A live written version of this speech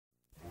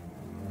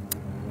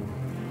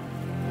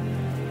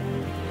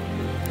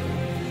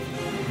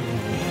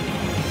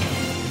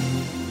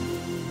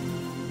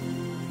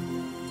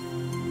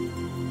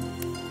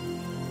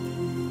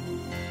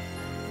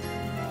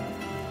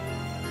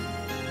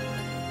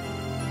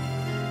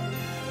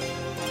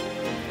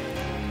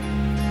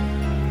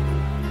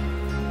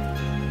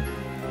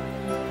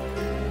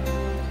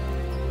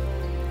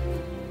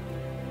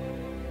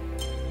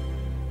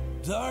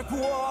Dark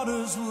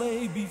waters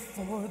lay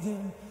before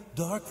them,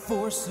 dark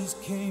forces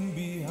came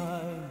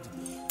behind.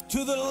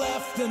 To the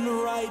left and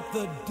right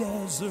the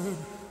desert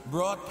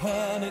brought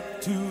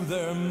panic to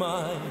their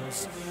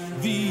minds.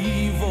 The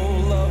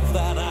evil of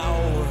that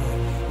hour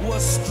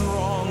was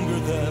stronger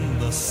than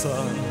the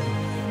sun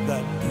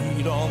that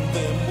beat on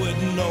them with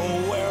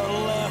nowhere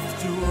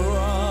left to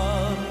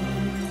run.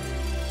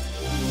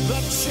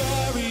 The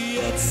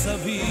chariots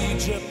of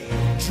Egypt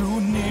drew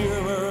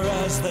nearer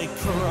as they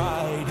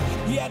cried,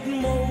 yet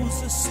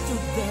Moses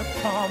stood there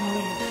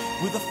calmly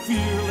with a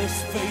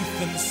fearless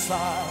faith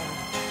inside.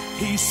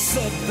 He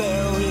said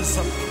there is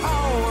a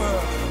power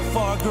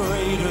far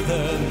greater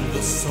than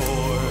the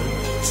sword.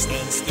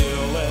 Stand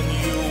still and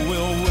you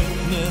will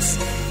witness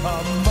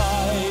a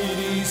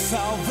mighty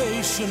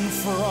salvation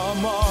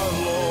from our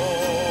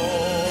Lord.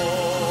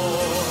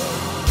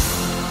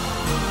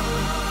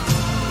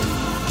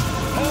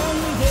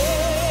 And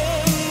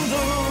then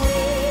the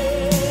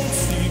Red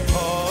Sea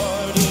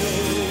parted,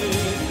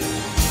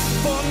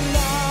 for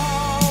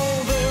now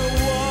there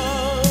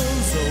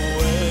was a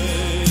way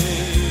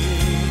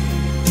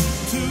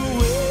to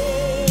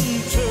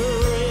enter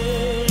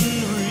in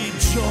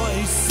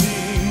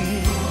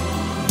rejoicing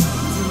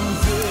to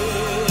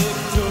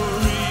victory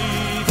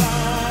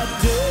that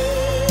day.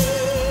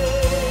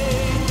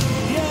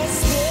 Yes,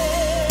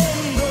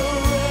 then the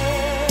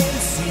Red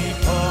Sea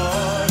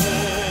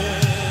parted.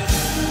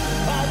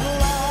 At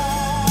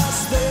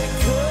last they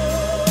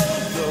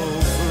could go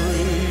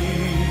free,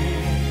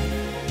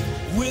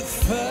 with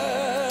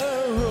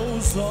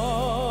Pharaoh's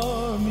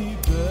army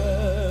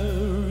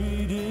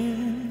buried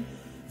in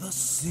the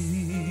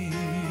sea.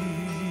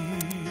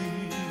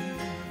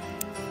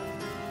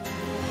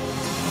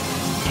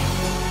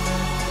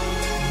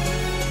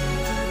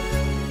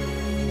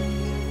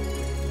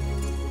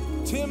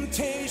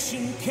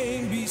 Temptation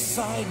came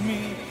beside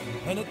me,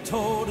 and it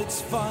told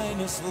its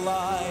finest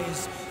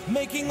lies,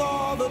 making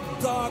all the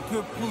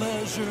darker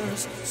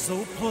pleasures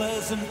so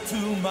pleasant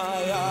to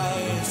my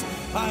eyes.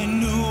 I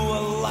knew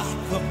a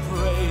lack of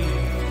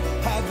praying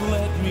had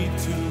led me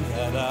to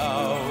that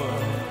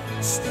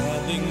hour,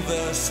 standing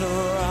there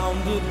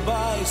surrounded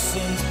by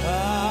sin's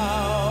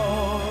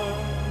power.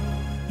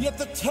 Yet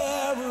the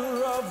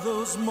terror of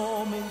those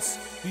moments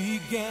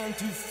began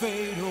to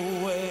fade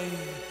away,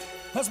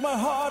 as my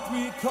heart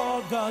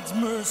recalled God's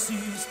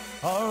mercies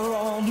are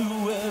all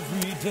new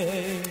every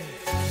day.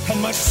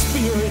 And my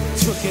spirit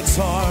took its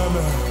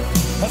armor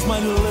as my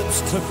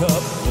lips took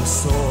up the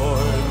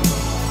sword.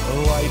 The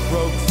light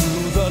broke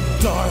through the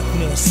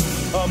darkness,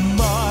 a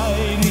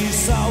mighty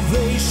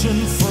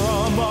salvation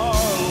from our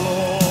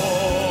Lord.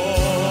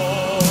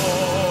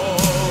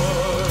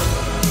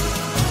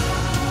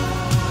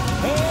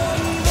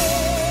 And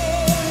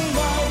then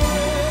my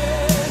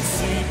Red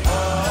Sea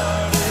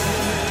parted,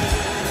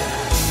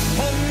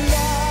 and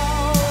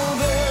now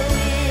there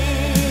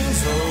is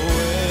a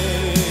way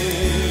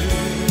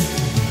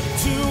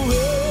to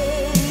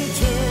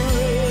enter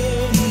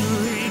in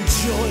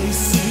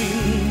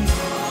rejoicing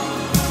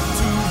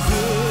to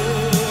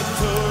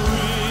victory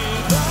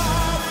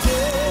that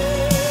day.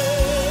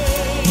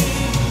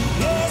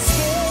 Yes,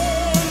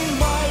 then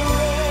my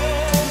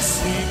Red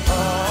Sea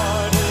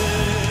parted.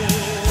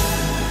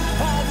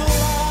 At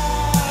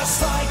last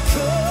I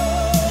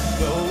could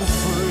go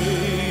free,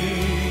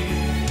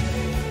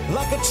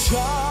 like a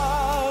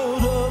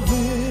child of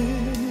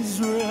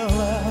Israel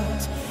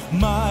at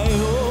my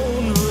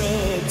own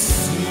Red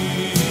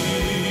Sea.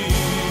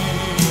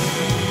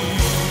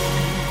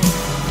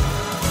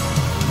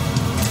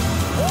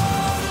 And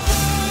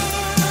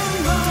then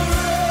my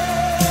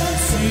Red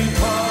Sea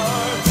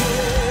parted,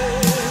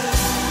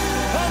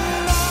 and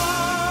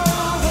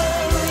now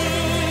there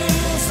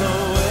is a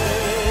way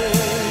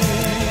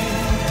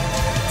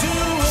to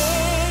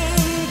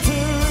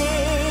enter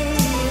in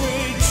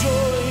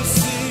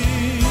rejoicing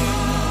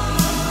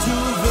to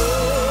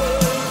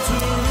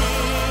victory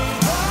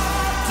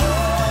that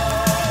day.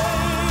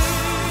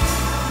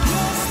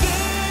 Yes,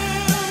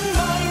 then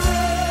my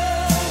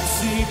Red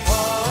Sea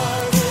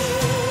parted.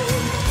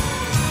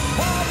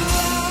 At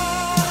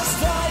last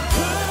I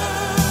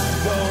could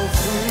go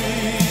free,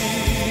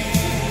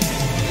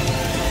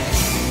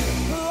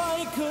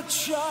 like a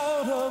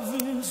child of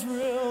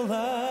Israel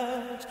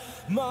at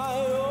my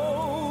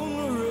own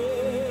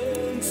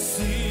Red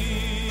Sea.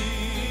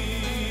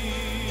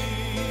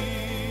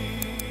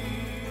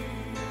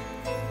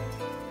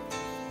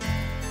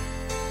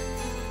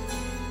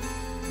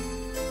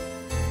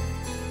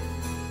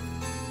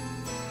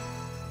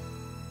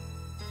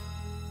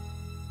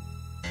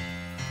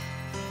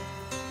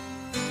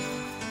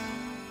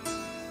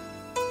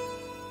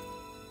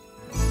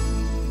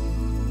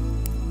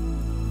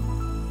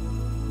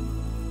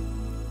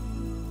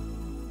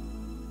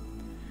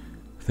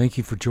 Thank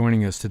you for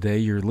joining us today.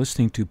 You're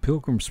listening to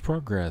Pilgrim's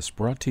Progress,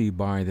 brought to you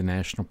by the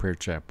National Prayer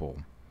Chapel.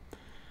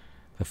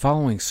 The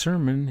following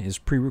sermon is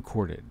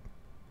pre-recorded.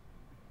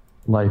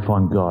 Life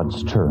on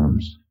God's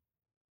terms.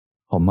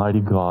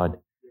 Almighty God,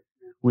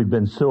 we've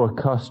been so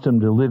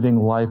accustomed to living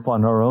life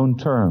on our own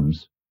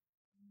terms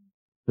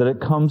that it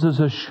comes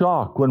as a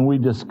shock when we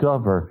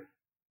discover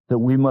that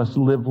we must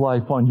live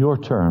life on your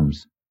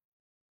terms.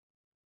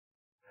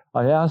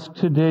 I ask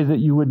today that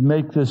you would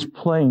make this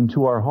plain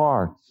to our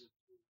hearts.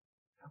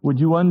 Would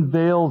you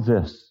unveil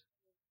this,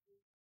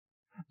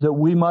 that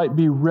we might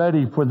be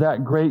ready for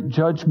that great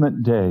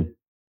judgment day?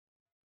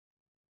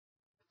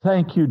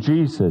 Thank you,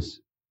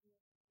 Jesus.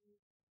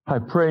 I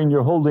pray in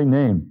your holy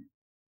name.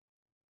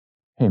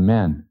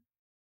 Amen.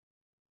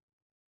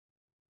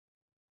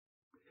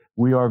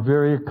 We are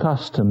very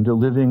accustomed to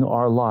living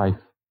our life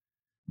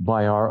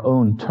by our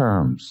own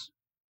terms,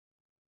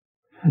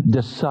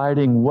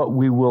 deciding what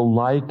we will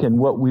like and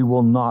what we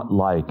will not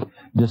like,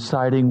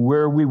 deciding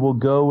where we will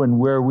go and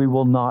where we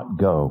will not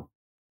go.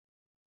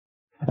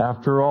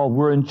 After all,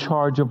 we're in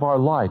charge of our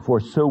life, or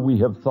so we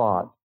have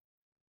thought.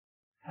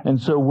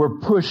 And so we're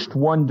pushed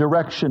one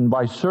direction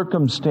by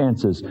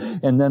circumstances,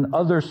 and then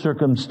other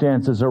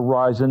circumstances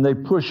arise and they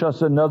push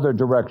us another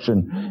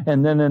direction.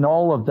 And then in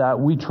all of that,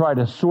 we try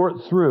to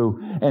sort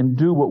through and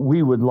do what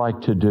we would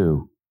like to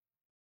do.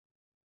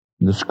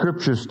 The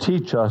Scriptures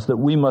teach us that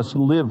we must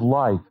live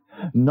life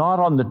not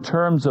on the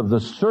terms of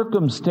the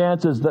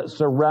circumstances that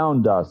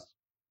surround us.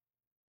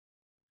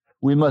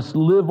 We must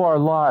live our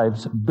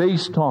lives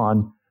based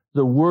on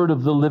the Word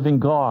of the living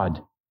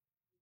God.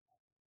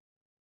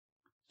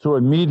 So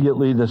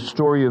immediately the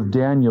story of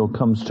Daniel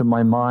comes to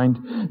my mind.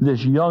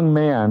 This young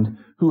man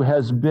who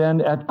has been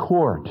at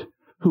court,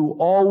 who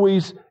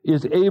always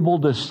is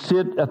able to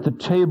sit at the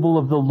table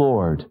of the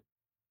Lord,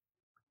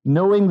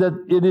 knowing that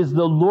it is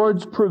the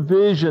Lord's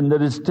provision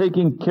that is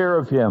taking care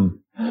of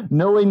him,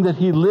 knowing that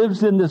he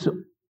lives in this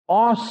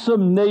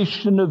awesome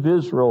nation of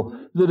Israel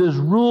that is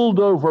ruled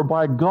over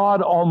by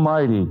God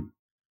Almighty,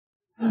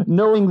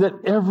 knowing that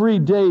every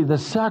day the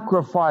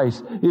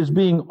sacrifice is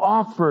being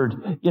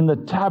offered in the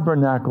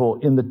tabernacle,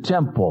 in the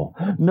temple,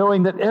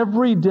 knowing that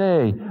every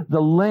day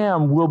the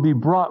lamb will be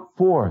brought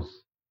forth.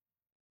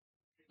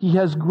 He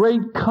has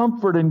great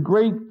comfort and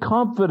great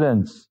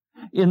confidence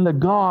in the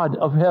God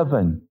of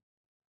heaven.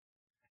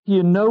 He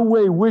in no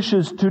way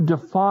wishes to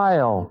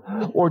defile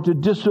or to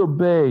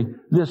disobey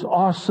this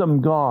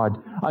awesome God.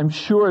 I'm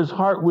sure his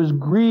heart was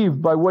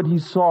grieved by what he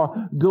saw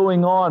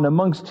going on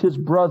amongst his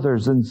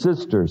brothers and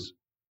sisters.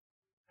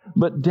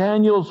 But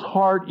Daniel's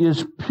heart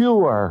is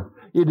pure.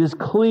 It is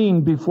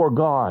clean before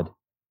God.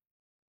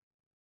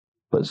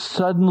 But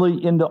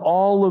suddenly into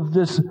all of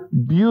this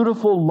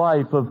beautiful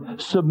life of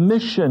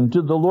submission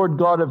to the Lord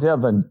God of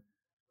heaven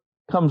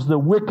comes the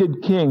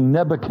wicked king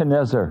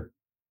Nebuchadnezzar.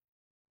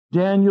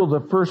 Daniel,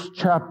 the first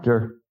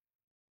chapter,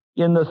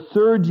 in the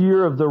 3rd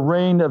year of the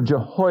reign of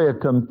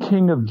Jehoiakim,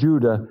 king of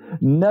Judah,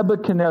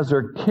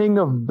 Nebuchadnezzar, king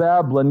of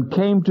Babylon,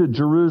 came to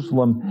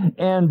Jerusalem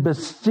and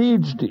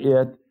besieged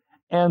it,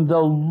 and the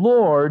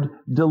Lord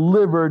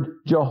delivered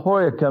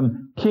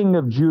Jehoiakim, king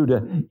of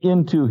Judah,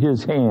 into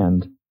his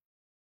hand.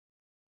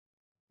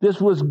 This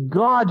was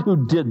God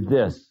who did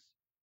this.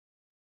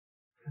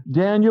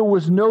 Daniel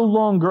was no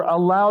longer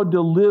allowed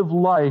to live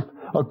life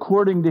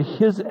according to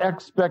his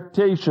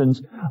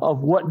expectations of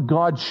what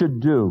God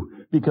should do,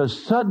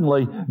 because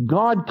suddenly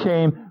God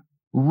came,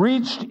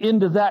 reached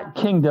into that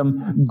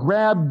kingdom,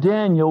 grabbed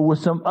Daniel with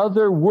some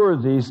other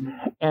worthies,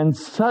 and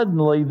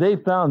suddenly they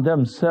found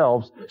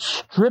themselves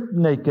stripped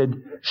naked,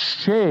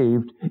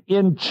 shaved,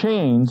 in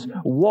chains,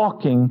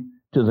 walking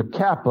to the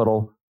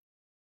capital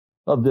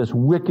of this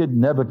wicked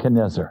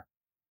Nebuchadnezzar,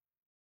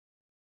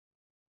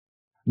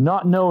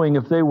 not knowing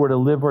if they were to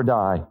live or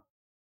die.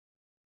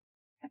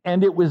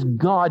 And it was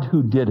God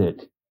who did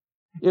it.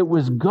 It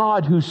was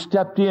God who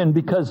stepped in,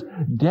 because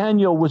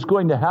Daniel was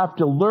going to have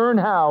to learn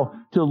how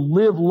to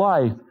live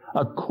life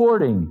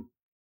according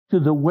to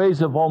the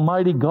ways of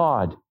Almighty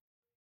God.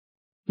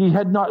 He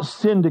had not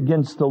sinned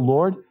against the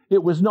Lord.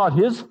 It was not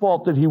his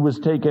fault that he was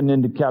taken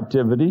into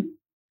captivity.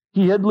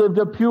 He had lived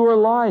a pure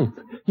life.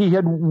 He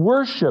had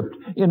worshipped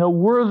in a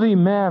worthy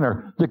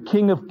manner the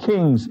King of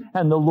Kings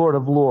and the Lord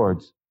of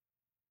Lords.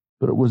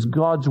 But it was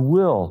God's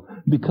will,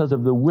 because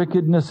of the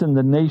wickedness in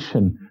the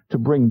nation, to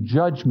bring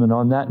judgment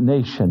on that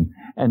nation.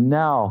 And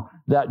now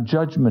that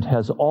judgment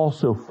has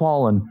also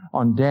fallen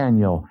on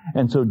Daniel.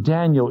 And so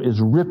Daniel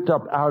is ripped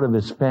up out of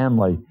his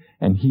family,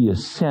 and he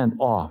is sent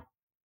off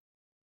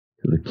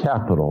to the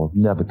capital of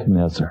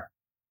Nebuchadnezzar.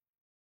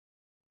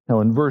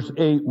 Now in verse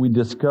 8, we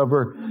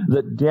discover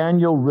that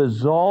Daniel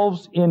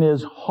resolves in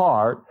his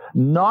heart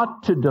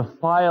not to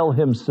defile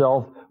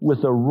himself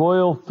with the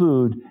royal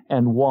food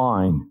and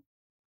wine.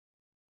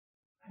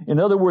 In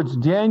other words,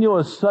 Daniel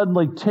is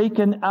suddenly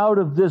taken out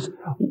of this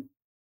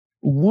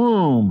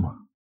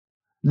womb,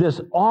 this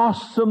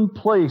awesome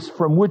place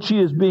from which he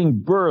is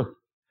being birthed.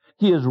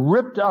 He is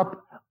ripped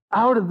up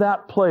out of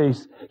that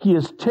place. He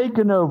is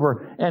taken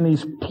over, and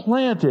he's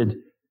planted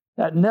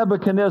at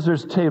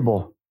Nebuchadnezzar's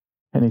table.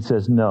 And he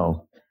says,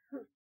 no,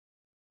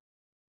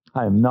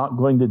 I am not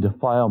going to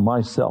defile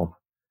myself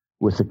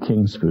with the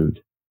king's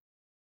food.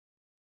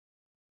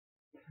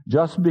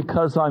 Just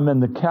because I'm in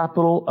the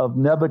capital of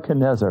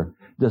Nebuchadnezzar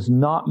does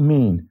not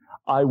mean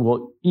I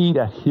will eat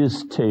at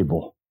his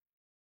table.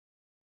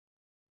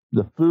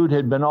 The food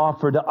had been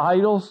offered to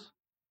idols.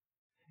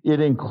 It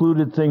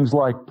included things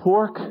like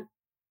pork.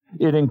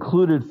 It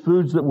included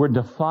foods that were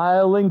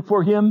defiling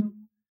for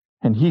him.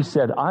 And he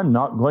said, I'm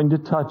not going to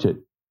touch it.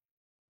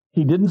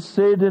 He didn't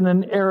say it in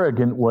an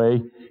arrogant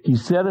way. He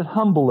said it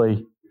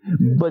humbly.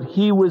 But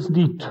he was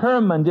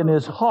determined in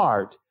his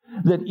heart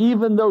that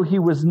even though he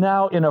was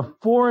now in a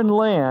foreign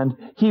land,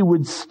 he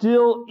would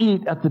still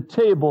eat at the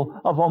table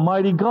of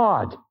Almighty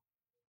God.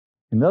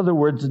 In other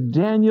words,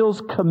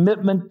 Daniel's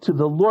commitment to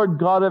the Lord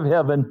God of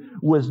heaven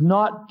was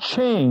not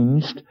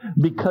changed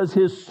because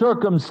his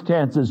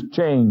circumstances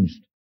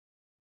changed.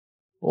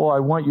 Oh,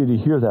 I want you to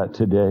hear that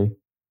today.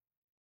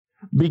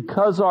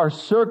 Because our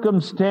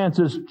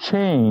circumstances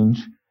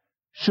change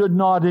should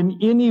not in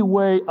any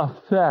way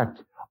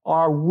affect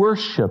our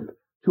worship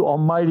to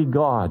Almighty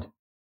God.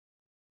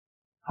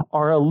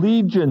 Our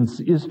allegiance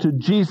is to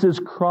Jesus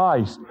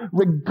Christ,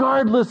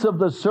 regardless of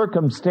the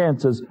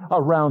circumstances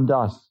around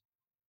us.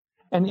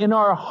 And in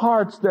our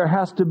hearts, there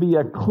has to be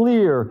a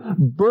clear,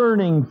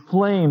 burning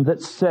flame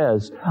that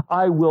says,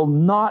 I will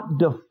not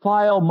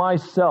defile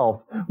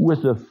myself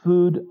with the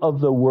food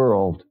of the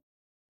world.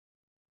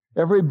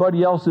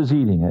 Everybody else is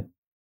eating it.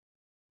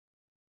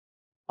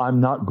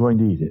 I'm not going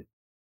to eat it.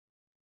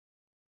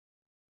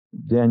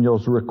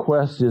 Daniel's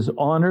request is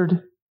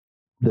honored.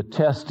 The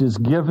test is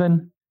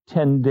given.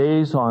 10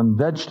 days on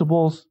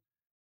vegetables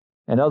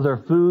and other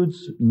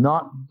foods,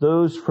 not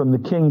those from the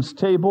king's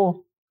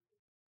table.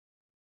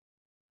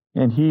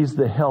 And he's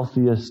the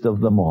healthiest of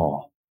them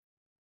all.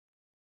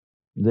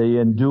 They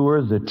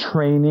endure the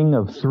training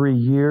of 3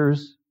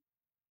 years.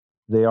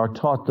 They are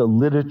taught the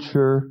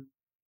literature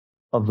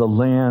of the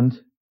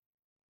land.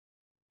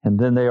 And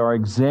then they are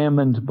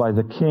examined by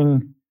the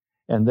king,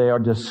 and they are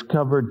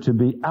discovered to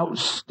be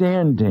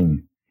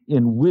outstanding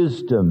in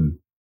wisdom,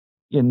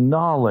 in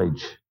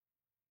knowledge.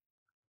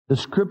 The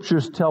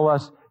scriptures tell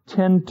us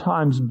 10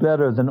 times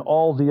better than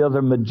all the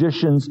other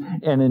magicians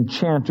and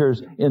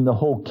enchanters in the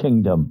whole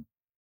kingdom.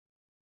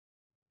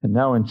 And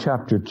now in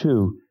chapter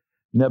 2,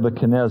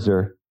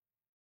 Nebuchadnezzar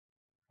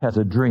has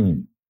a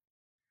dream.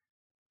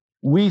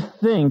 We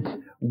think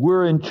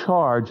we're in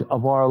charge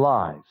of our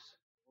lives.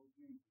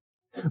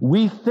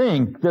 We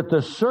think that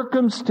the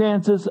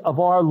circumstances of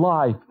our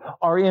life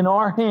are in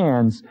our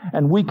hands,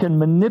 and we can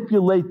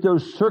manipulate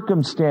those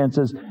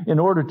circumstances in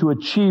order to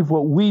achieve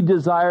what we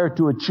desire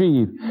to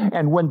achieve.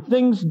 And when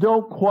things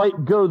don't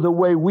quite go the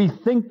way we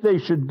think they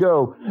should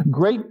go,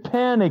 great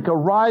panic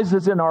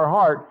arises in our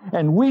heart,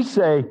 and we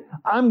say,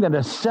 I'm going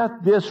to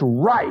set this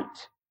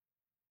right.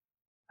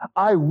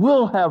 I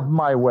will have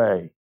my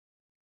way.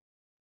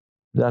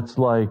 That's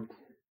like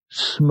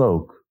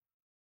smoke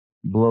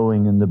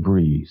blowing in the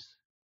breeze.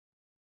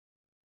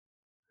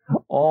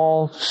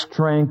 All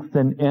strength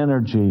and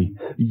energy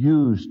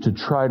used to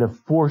try to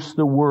force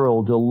the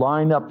world to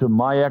line up to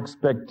my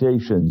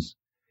expectations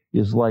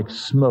is like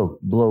smoke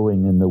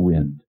blowing in the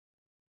wind.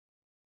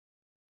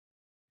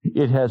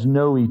 It has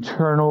no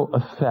eternal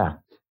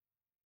effect.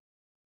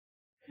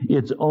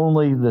 It's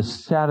only the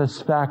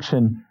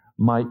satisfaction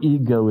my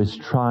ego is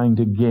trying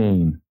to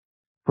gain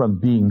from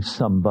being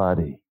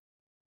somebody,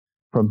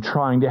 from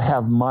trying to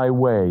have my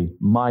way,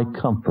 my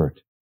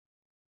comfort.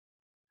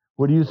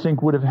 What do you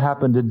think would have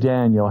happened to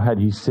Daniel had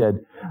he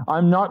said,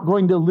 I'm not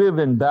going to live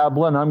in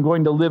Babylon, I'm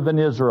going to live in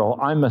Israel,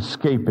 I'm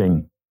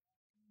escaping?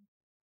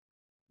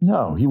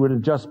 No, he would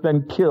have just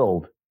been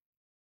killed.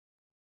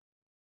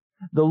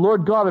 The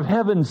Lord God of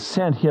heaven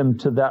sent him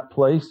to that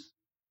place.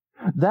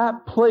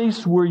 That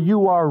place where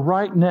you are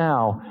right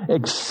now,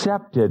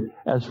 accept it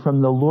as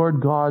from the Lord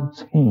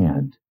God's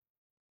hand.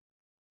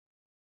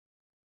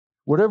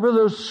 Whatever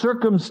those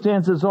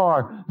circumstances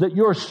are that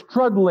you're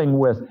struggling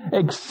with,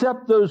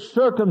 accept those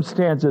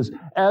circumstances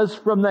as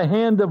from the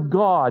hand of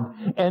God,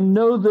 and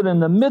know that in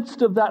the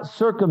midst of that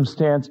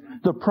circumstance,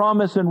 the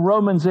promise in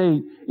Romans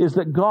 8 is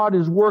that God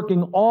is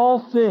working all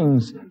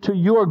things to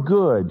your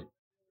good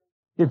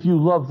if you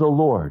love the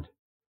Lord.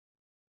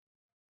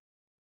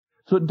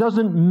 So it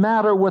doesn't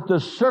matter what the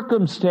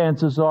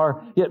circumstances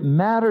are, it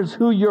matters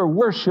who you're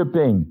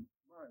worshiping.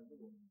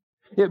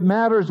 It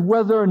matters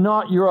whether or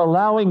not you're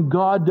allowing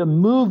God to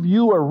move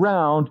you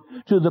around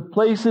to the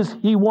places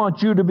He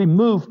wants you to be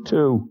moved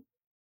to.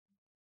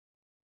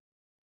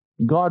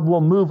 God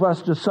will move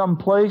us to some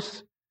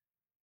place,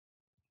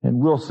 and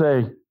we'll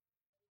say,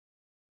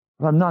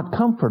 but I'm not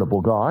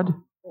comfortable, God.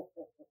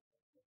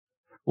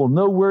 Well,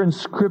 nowhere in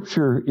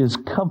Scripture is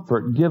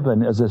comfort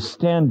given as a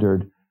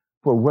standard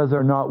for whether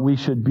or not we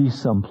should be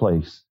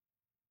someplace.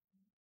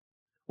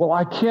 Well,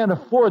 I can't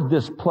afford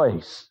this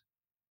place.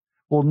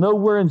 Well,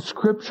 nowhere in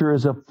Scripture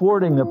is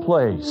affording a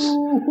place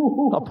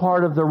a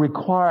part of the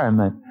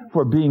requirement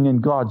for being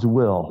in God's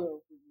will.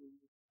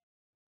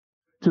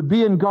 To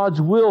be in God's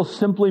will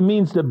simply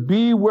means to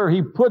be where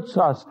He puts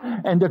us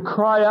and to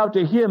cry out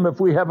to Him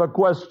if we have a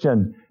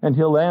question, and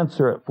He'll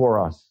answer it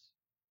for us.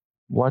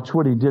 Watch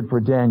what He did for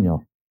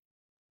Daniel.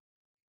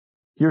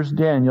 Here's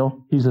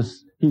Daniel. He's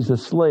a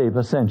slave,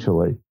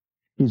 essentially.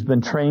 He's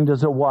been trained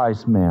as a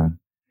wise man.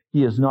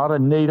 He is not a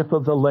native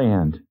of the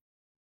land.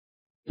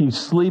 He's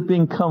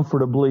sleeping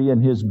comfortably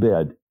in his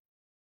bed.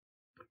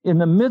 In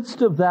the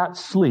midst of that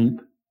sleep,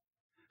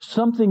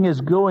 something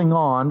is going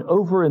on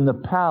over in the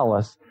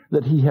palace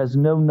that he has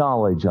no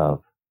knowledge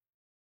of.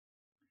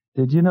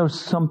 Did you know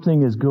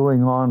something is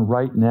going on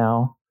right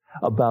now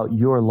about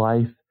your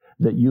life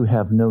that you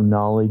have no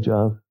knowledge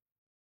of?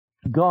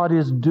 God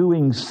is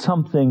doing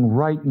something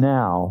right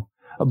now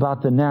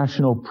about the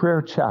National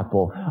Prayer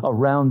Chapel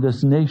around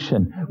this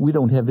nation. We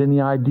don't have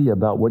any idea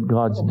about what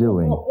God's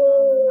doing.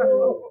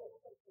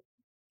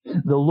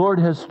 The Lord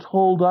has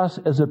told us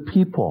as a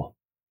people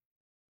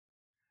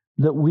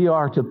that we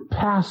are to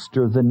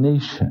pastor the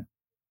nation,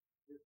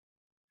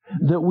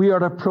 that we are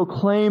to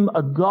proclaim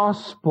a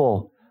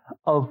gospel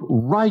of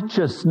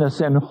righteousness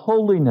and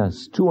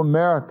holiness to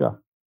America.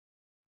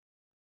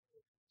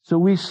 So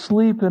we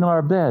sleep in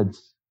our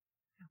beds.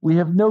 We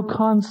have no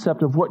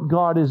concept of what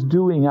God is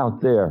doing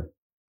out there.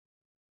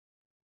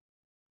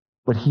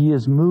 But He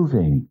is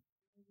moving.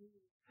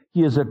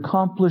 He is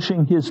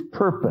accomplishing His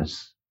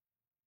purpose.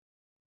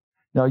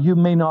 Now, you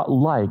may not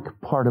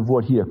like part of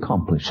what He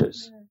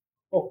accomplishes.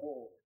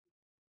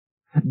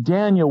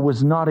 Daniel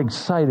was not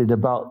excited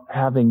about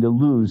having to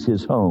lose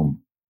his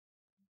home.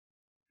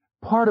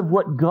 Part of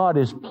what God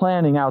is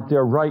planning out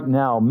there right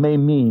now may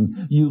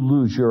mean you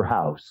lose your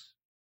house.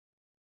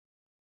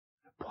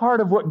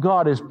 Part of what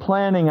God is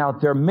planning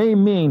out there may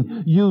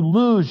mean you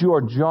lose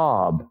your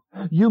job.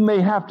 You may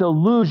have to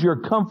lose your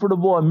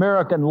comfortable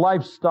American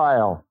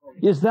lifestyle.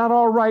 Is that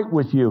all right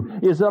with you?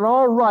 Is it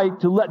all right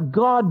to let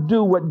God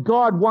do what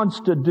God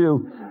wants to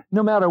do,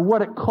 no matter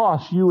what it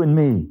costs you and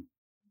me?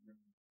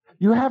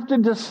 You have to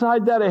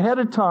decide that ahead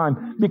of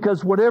time,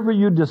 because whatever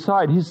you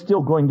decide, He's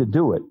still going to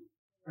do it.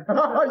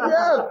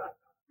 Yes.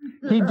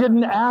 He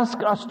didn't ask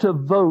us to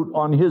vote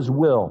on His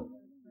will.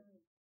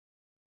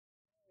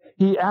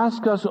 He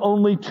asked us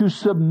only to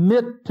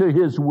submit to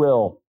His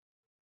will.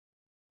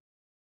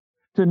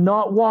 To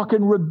not walk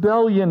in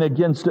rebellion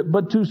against it,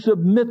 but to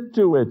submit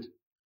to it.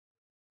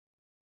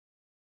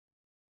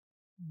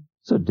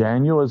 So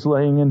Daniel is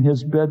laying in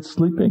his bed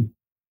sleeping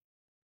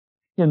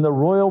in the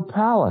royal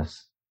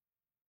palace.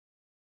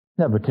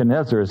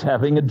 Nebuchadnezzar is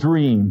having a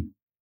dream.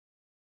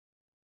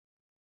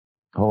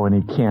 Oh, and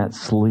he can't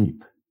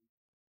sleep.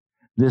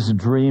 This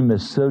dream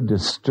is so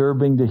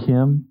disturbing to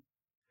him.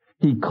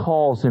 He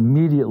calls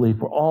immediately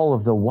for all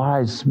of the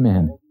wise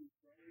men.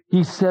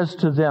 He says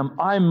to them,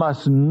 I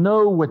must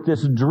know what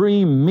this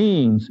dream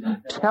means.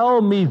 Tell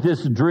me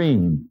this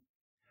dream.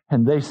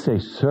 And they say,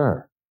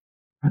 Sir,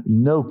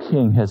 no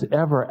king has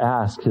ever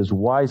asked his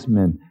wise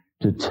men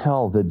to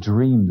tell the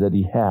dream that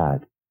he had.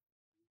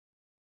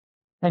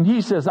 And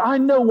he says, I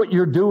know what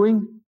you're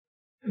doing.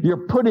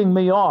 You're putting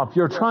me off.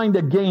 You're trying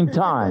to gain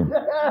time.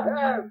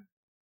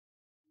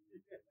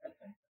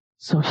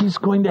 So he's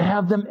going to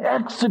have them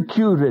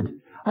executed.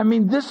 I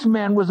mean, this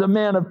man was a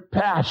man of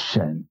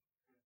passion.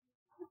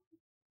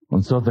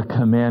 And so the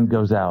command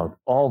goes out.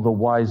 All the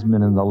wise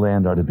men in the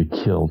land are to be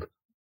killed.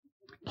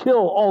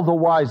 Kill all the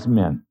wise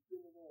men.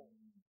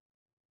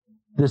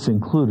 This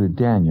included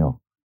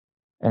Daniel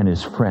and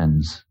his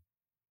friends.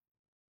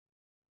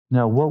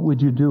 Now, what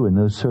would you do in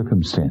those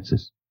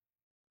circumstances?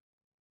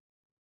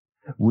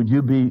 Would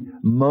you be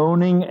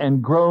moaning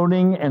and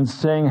groaning and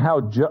saying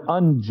how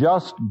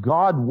unjust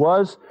God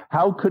was?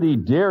 How could He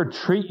dare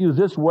treat you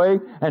this way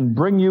and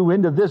bring you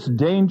into this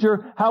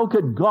danger? How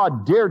could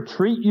God dare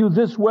treat you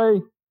this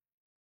way?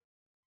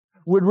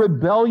 Would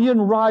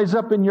rebellion rise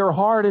up in your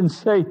heart and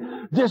say,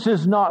 this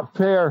is not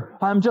fair.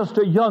 I'm just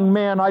a young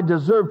man. I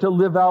deserve to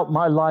live out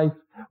my life.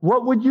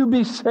 What would you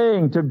be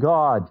saying to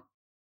God?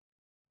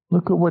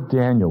 Look at what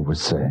Daniel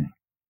was saying.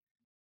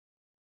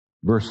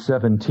 Verse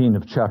 17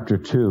 of chapter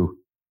 2.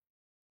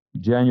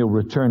 Daniel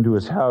returned to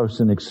his house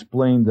and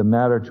explained the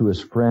matter to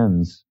his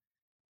friends,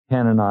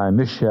 Hananiah,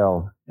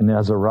 Mishael, and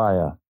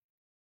Azariah.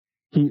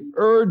 He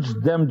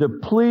urged them to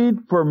plead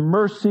for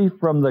mercy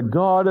from the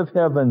God of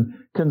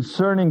heaven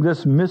concerning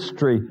this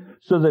mystery,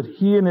 so that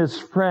he and his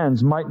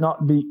friends might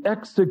not be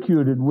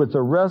executed with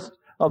the rest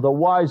of the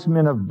wise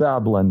men of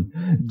Babylon.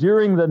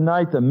 During the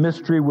night, the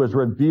mystery was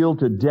revealed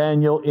to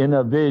Daniel in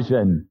a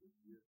vision.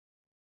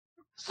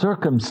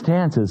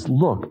 Circumstances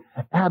look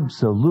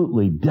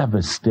absolutely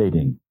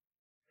devastating.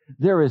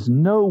 There is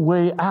no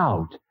way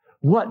out.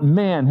 What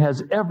man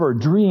has ever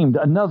dreamed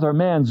another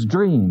man's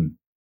dream?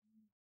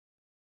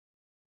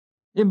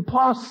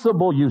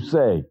 Impossible, you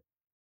say.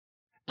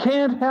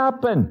 Can't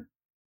happen.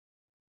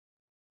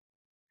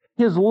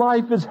 His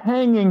life is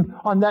hanging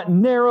on that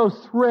narrow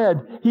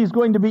thread. He's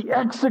going to be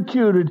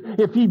executed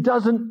if he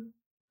doesn't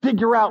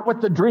figure out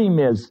what the dream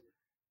is.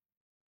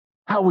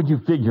 How would you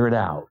figure it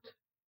out?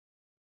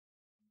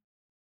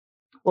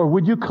 Or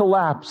would you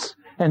collapse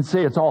and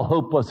say, it's all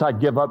hopeless, I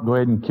give up, go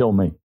ahead and kill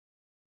me?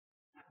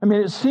 I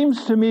mean, it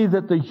seems to me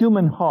that the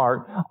human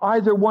heart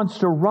either wants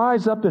to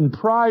rise up in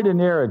pride and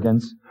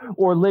arrogance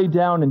or lay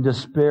down in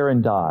despair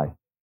and die.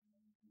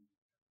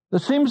 There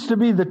seems to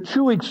be the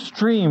two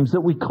extremes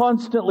that we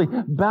constantly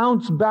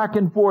bounce back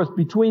and forth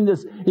between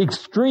this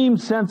extreme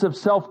sense of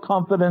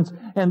self-confidence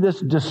and this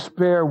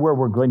despair where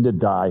we're going to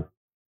die.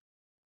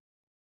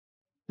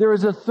 There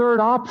is a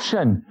third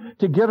option,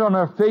 to get on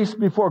our face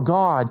before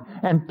God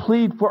and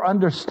plead for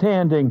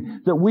understanding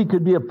that we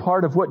could be a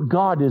part of what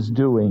God is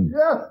doing.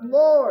 Yes,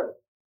 Lord.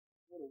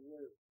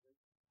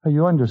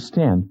 You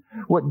understand,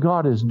 what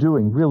God is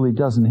doing really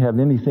doesn't have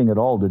anything at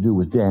all to do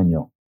with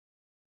Daniel.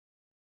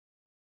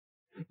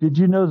 Did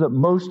you know that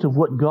most of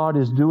what God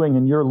is doing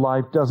in your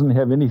life doesn't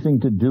have anything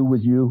to do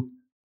with you?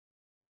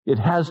 It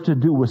has to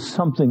do with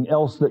something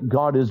else that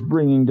God is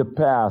bringing to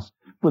pass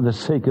for the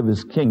sake of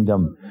His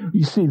kingdom.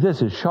 You see,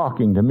 this is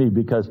shocking to me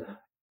because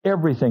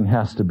everything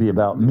has to be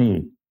about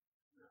me.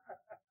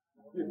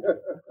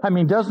 I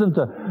mean, doesn't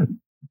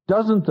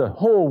the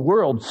whole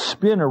world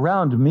spin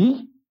around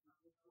me?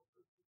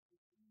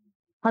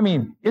 I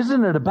mean,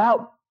 isn't it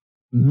about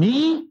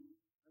me?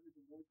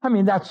 I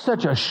mean, that's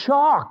such a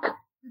shock.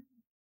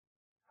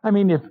 I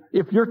mean,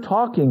 if you're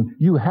talking,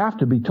 you have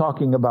to be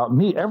talking about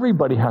me.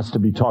 Everybody has to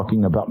be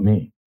talking about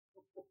me.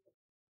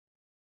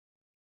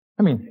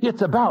 I mean,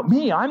 it's about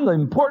me. I'm the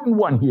important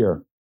one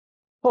here.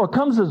 Oh, it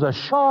comes as a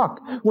shock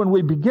when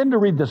we begin to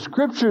read the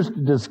Scriptures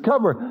to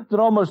discover that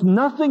almost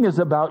nothing is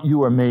about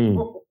you or me.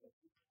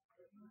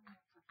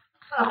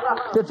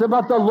 It's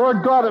about the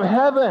Lord God of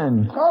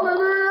heaven.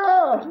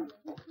 Hallelujah.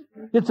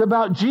 It's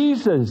about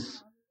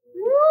Jesus.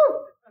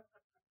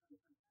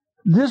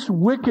 This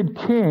wicked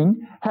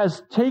king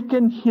has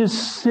taken his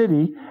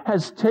city,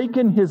 has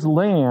taken his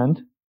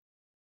land,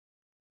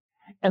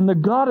 and the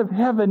God of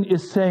heaven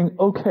is saying,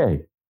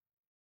 okay,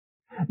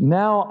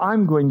 now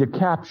I'm going to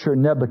capture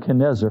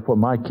Nebuchadnezzar for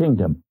my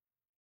kingdom.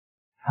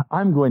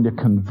 I'm going to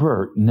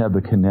convert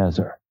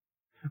Nebuchadnezzar.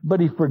 But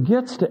he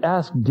forgets to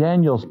ask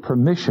Daniel's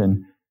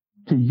permission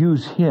to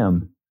use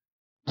him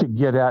to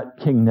get at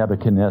King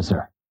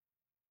Nebuchadnezzar.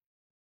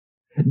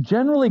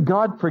 Generally,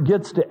 God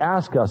forgets to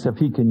ask us if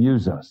He can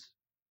use us.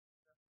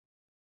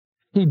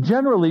 He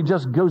generally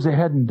just goes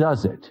ahead and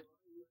does it.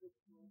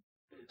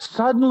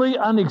 Suddenly,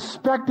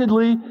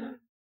 unexpectedly,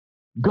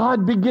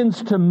 God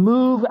begins to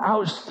move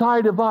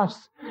outside of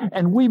us,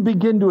 and we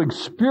begin to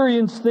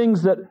experience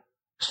things that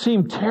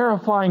seem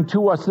terrifying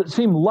to us, that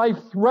seem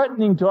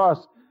life-threatening to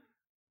us.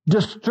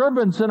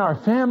 Disturbance in our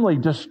family,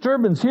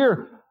 disturbance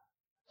here,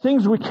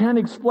 things we can't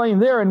explain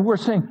there, and we're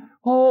saying,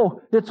 oh,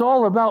 it's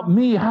all about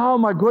me. How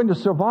am I going to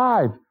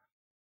survive?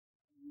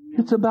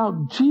 It's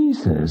about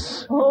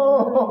Jesus.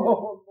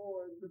 Oh,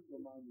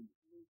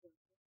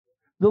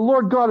 The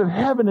Lord God of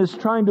heaven is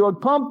trying to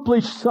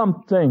accomplish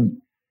something.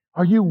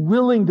 Are you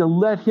willing to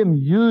let Him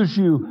use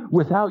you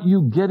without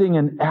you getting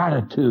an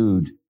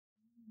attitude?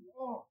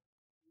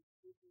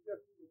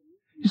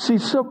 You see,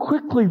 so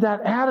quickly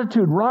that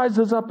attitude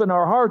rises up in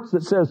our hearts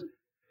that says,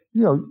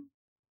 you know,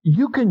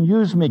 you can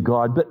use me,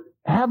 God, but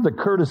have the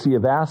courtesy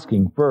of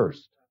asking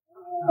first.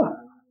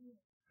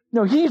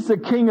 No, He's the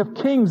King of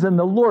Kings and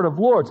the Lord of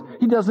Lords.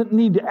 He doesn't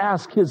need to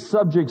ask His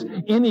subjects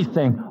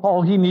anything.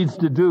 All He needs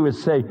to do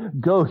is say,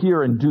 go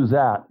here and do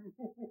that.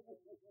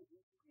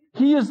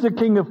 He is the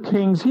King of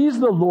Kings. He's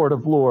the Lord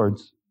of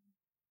Lords.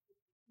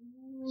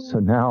 So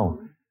now,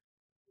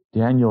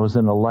 Daniel is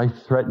in a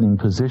life-threatening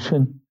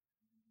position,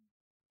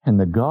 and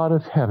the God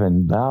of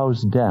heaven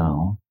bows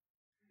down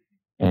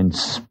and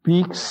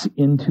speaks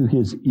into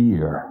his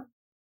ear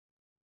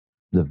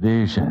the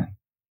vision.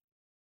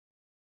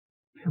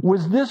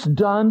 Was this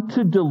done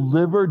to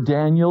deliver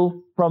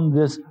Daniel from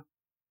this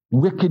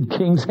wicked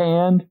king's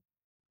hand?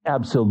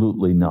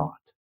 Absolutely not.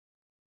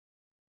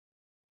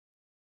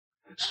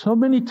 So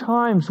many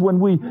times when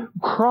we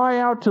cry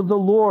out to the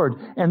Lord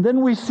and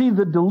then we see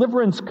the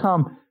deliverance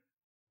come,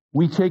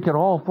 we take it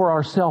all for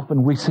ourselves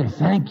and we say,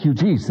 thank you,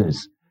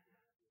 Jesus.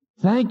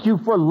 Thank you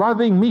for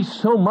loving me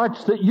so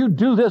much that you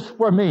do this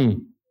for me.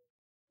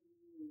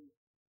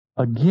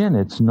 Again,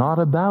 it's not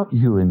about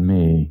you and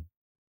me.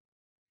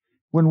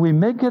 When we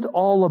make it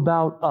all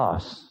about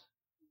us,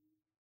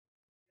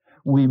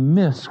 we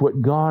miss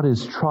what God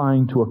is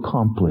trying to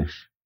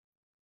accomplish.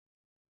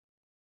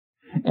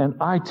 And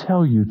I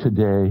tell you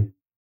today,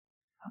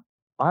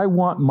 I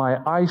want my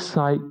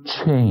eyesight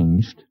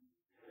changed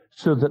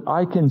so that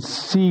I can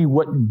see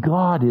what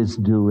God is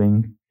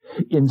doing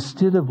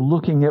instead of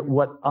looking at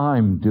what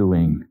I'm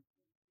doing.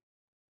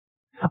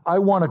 I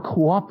want to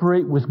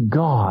cooperate with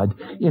God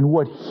in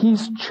what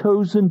He's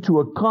chosen to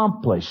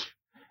accomplish.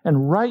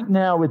 And right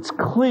now it's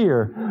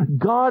clear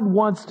God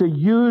wants to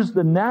use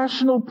the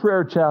National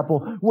Prayer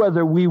Chapel,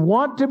 whether we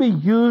want to be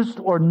used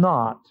or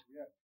not,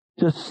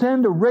 to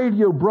send a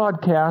radio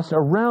broadcast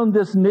around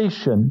this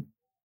nation.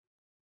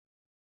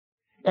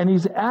 And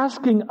He's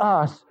asking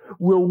us,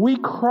 will we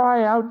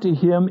cry out to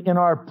Him in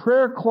our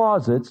prayer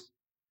closets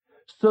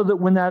so that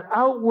when that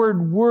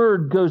outward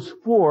word goes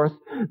forth,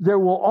 there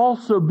will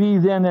also be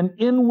then an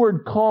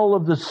inward call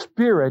of the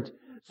Spirit,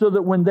 so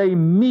that when they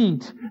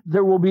meet,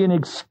 there will be an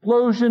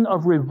explosion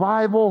of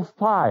revival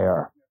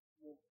fire.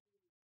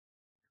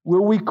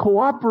 Will we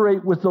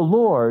cooperate with the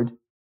Lord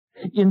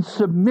in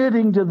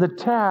submitting to the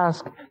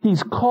task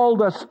He's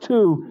called us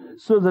to,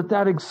 so that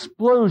that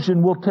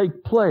explosion will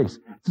take place?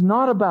 It's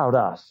not about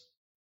us.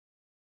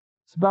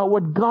 It's about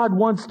what God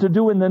wants to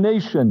do in the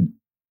nation.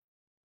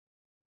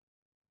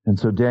 And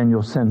so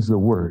Daniel sends the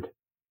word.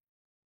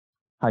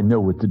 I know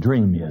what the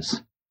dream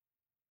is.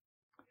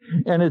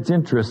 And it's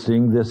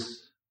interesting,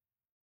 this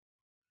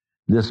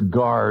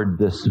guard,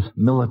 this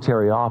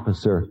military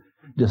officer,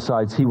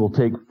 decides he will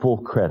take full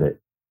credit.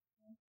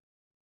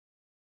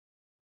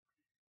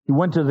 He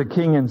went to the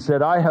king and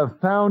said, I have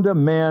found a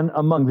man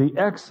among the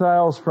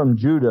exiles from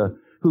Judah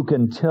who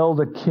can tell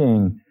the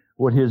king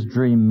what his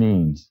dream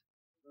means.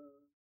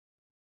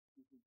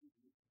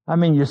 I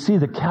mean, you see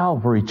the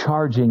cavalry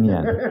charging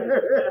in.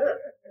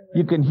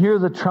 You can hear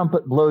the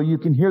trumpet blow. You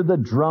can hear the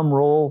drum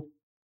roll.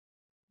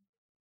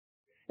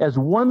 As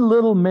one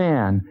little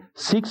man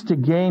seeks to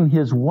gain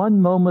his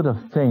one moment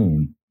of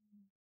fame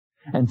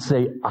and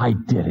say, I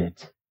did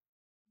it.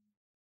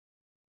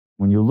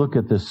 When you look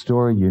at this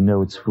story, you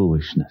know it's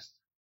foolishness.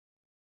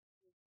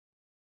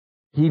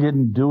 He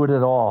didn't do it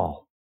at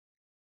all.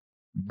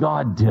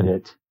 God did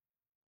it.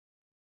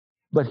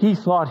 But he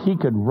thought he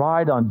could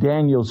ride on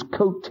Daniel's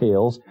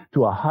coattails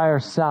to a higher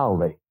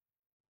salary.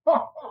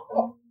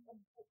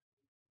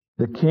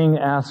 The king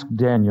asked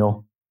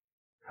Daniel,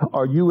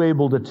 are you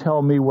able to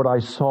tell me what I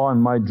saw in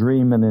my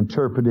dream and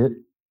interpret it?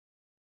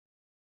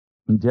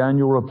 And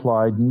Daniel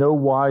replied, no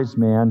wise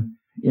man,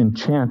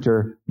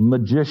 enchanter,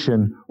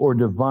 magician, or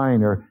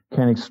diviner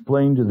can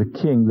explain to the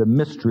king the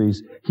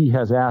mysteries he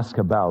has asked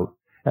about.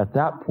 At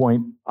that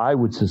point, I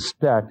would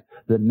suspect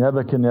that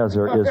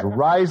Nebuchadnezzar is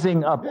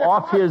rising up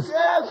off his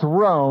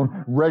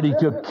throne, ready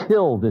to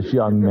kill this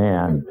young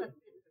man.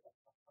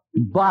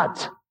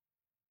 But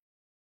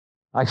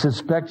I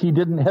suspect he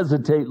didn't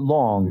hesitate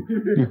long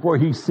before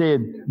he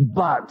said,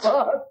 but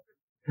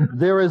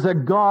there is a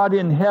God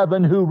in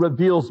heaven who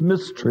reveals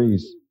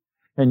mysteries.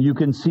 And you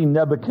can see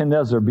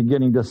Nebuchadnezzar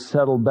beginning to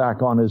settle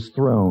back on his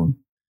throne.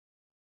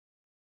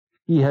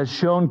 He has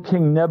shown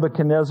King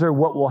Nebuchadnezzar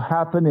what will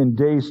happen in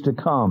days to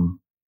come.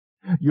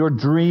 Your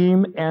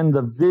dream and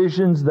the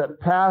visions that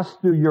pass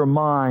through your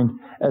mind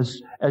as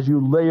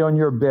you lay on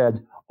your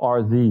bed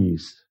are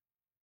these.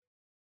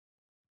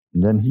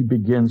 And then he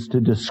begins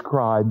to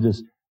describe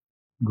this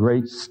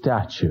great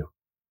statue.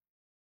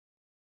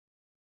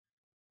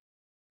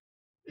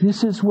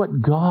 This is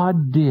what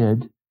God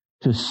did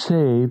to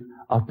save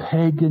a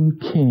pagan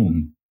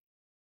king.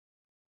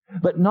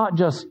 But not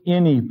just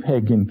any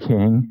pagan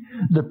king,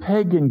 the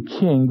pagan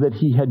king that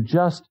he had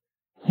just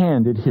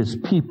handed his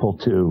people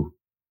to.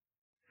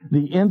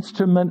 The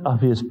instrument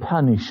of his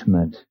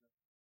punishment.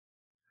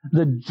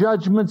 The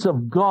judgments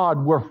of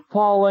God were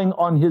falling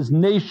on his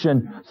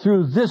nation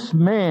through this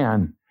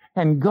man.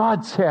 And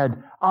God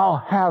said,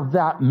 I'll have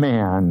that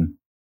man.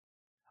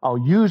 I'll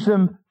use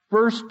him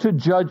first to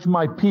judge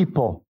my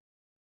people.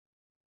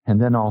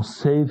 And then I'll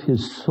save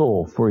his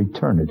soul for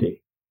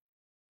eternity.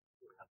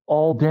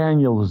 All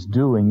Daniel is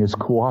doing is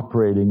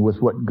cooperating with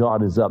what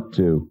God is up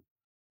to.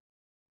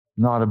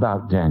 Not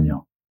about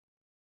Daniel.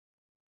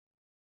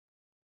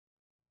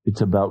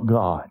 It's about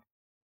God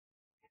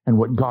and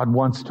what God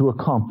wants to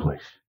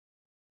accomplish.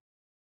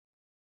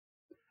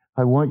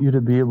 I want you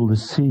to be able to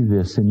see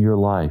this in your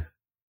life.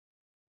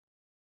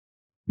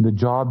 The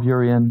job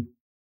you're in,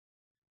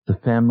 the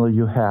family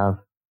you have,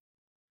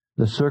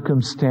 the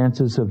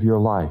circumstances of your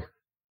life.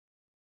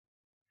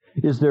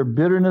 Is there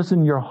bitterness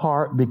in your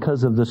heart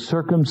because of the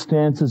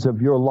circumstances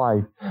of your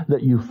life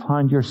that you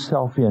find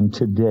yourself in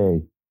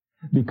today?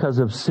 Because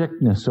of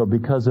sickness or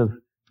because of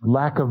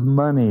lack of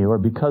money or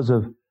because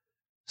of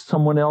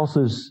someone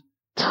else's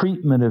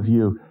treatment of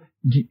you?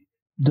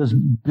 Does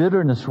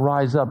bitterness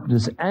rise up?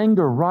 Does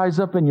anger rise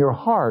up in your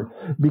heart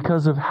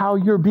because of how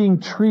you're being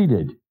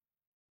treated?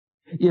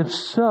 If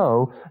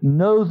so,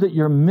 know that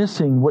you're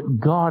missing what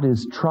God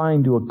is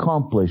trying to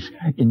accomplish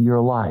in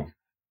your life.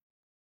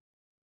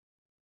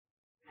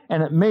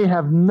 And it may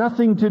have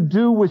nothing to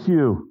do with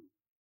you.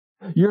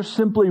 You're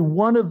simply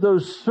one of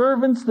those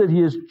servants that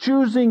He is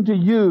choosing to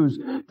use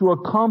to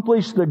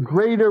accomplish the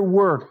greater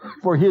work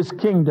for His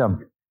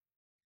kingdom.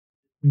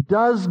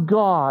 Does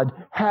God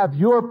have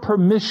your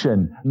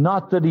permission,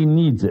 not that He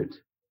needs it,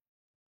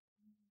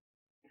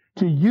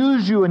 to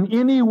use you in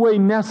any way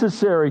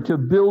necessary to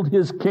build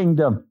His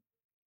kingdom?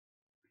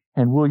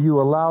 And will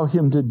you allow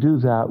Him to do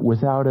that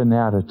without an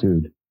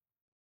attitude,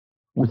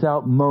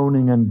 without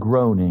moaning and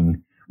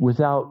groaning,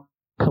 without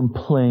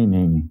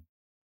complaining,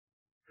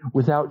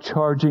 without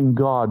charging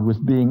God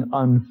with being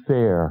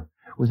unfair,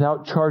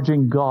 without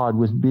charging God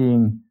with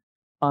being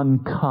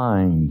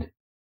unkind?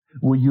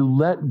 Will you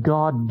let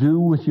God do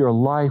with your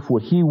life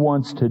what He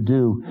wants to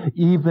do,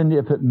 even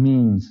if it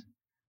means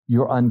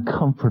you're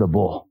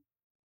uncomfortable?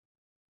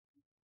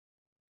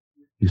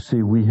 You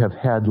see, we have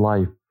had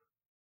life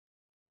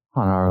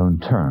on our own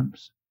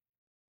terms.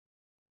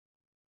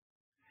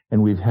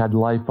 And we've had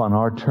life on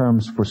our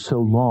terms for so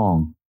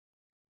long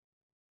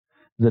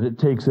that it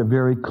takes a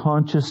very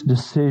conscious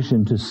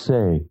decision to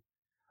say,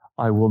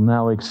 I will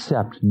now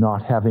accept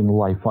not having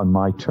life on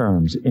my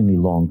terms any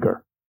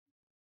longer.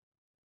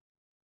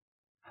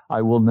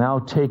 I will now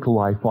take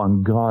life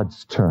on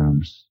God's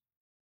terms.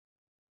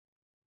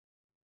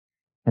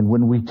 And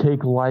when we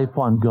take life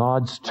on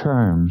God's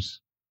terms,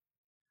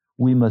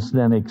 we must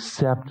then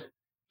accept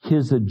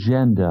his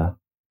agenda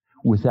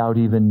without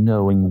even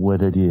knowing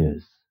what it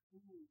is.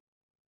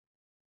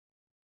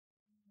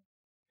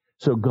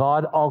 So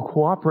God, I'll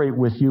cooperate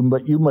with you,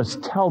 but you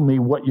must tell me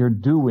what you're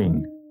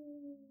doing.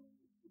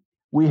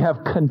 We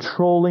have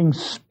controlling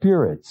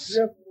spirits.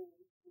 Yep.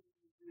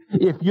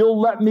 If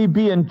you'll let me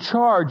be in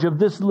charge of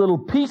this little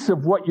piece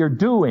of what you're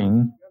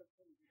doing,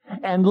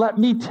 and let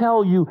me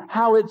tell you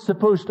how it's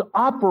supposed to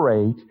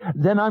operate,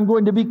 then I'm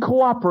going to be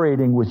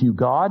cooperating with you,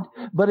 God.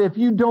 But if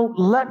you don't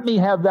let me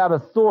have that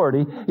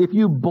authority, if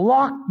you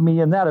block me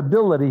in that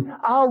ability,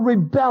 I'll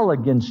rebel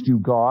against you,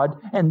 God.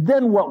 And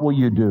then what will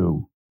you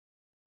do?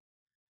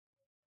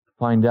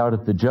 Find out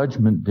at the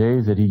judgment day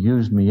that he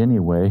used me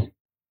anyway.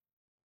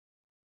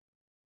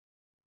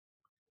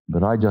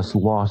 But I just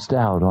lost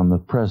out on the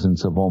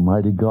presence of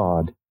Almighty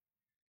God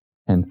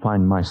and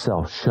find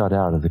myself shut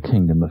out of the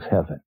kingdom of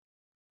heaven.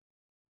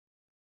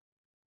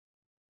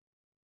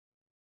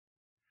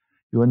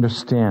 You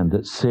understand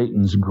that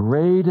Satan's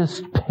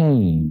greatest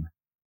pain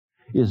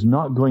is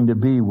not going to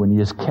be when he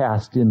is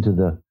cast into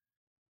the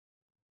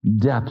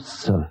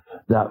depths of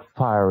that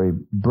fiery,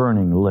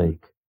 burning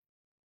lake.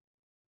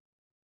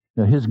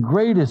 Now, his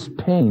greatest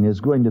pain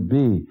is going to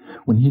be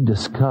when he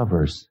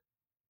discovers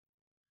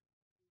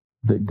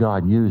that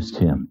God used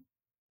him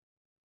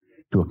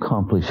to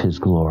accomplish his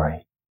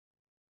glory.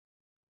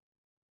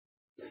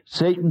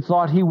 Satan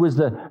thought he was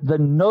the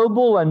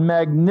noble and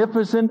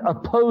magnificent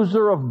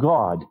opposer of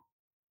God.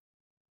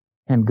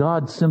 And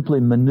God simply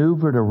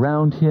maneuvered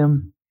around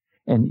him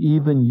and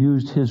even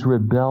used his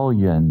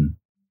rebellion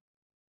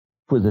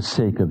for the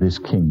sake of his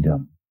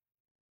kingdom.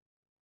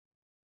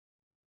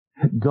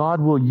 God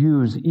will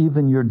use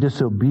even your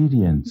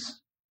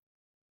disobedience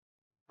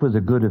for the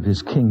good of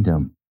his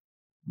kingdom.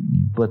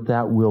 But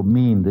that will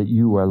mean that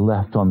you are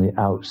left on the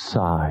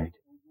outside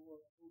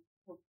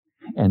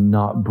and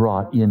not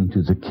brought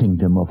into the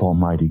kingdom of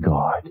Almighty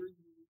God.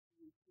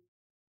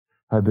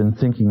 I've been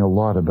thinking a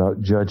lot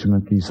about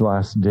judgment these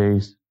last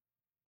days,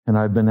 and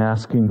I've been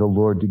asking the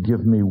Lord to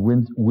give me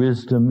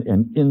wisdom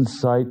and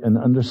insight and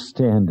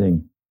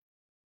understanding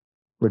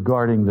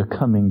regarding the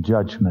coming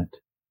judgment.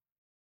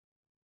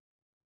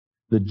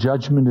 The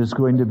judgment is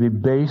going to be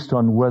based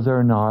on whether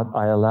or not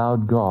I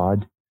allowed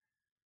God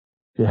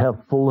to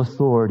have full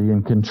authority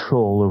and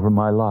control over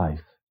my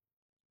life.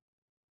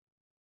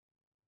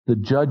 The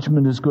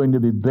judgment is going to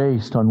be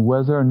based on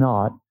whether or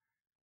not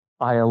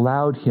I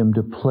allowed him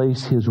to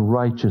place his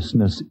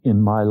righteousness in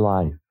my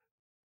life.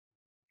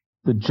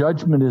 The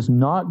judgment is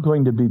not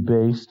going to be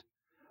based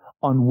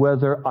on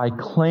whether I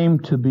claim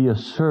to be a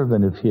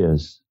servant of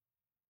his.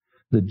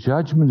 The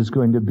judgment is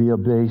going to be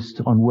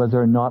based on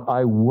whether or not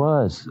I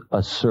was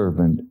a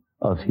servant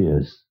of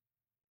his.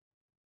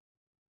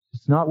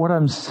 It's not what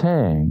I'm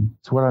saying,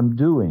 it's what I'm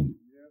doing.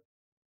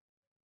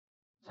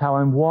 It's how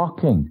I'm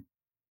walking.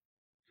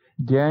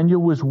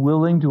 Daniel was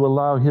willing to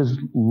allow his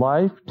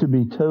life to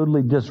be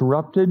totally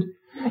disrupted,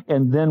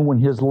 and then when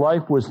his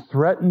life was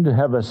threatened, to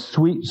have a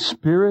sweet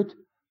spirit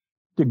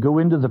to go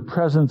into the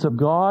presence of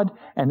God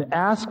and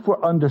ask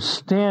for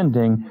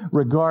understanding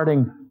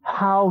regarding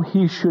how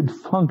he should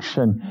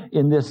function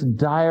in this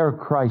dire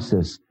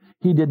crisis.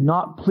 He did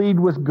not plead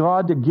with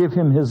God to give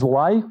him his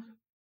life.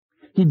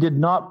 He did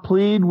not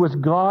plead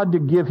with God to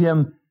give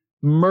him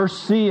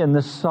mercy in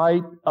the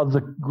sight of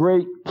the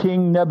great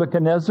King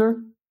Nebuchadnezzar.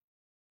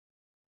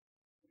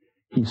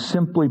 He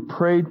simply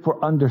prayed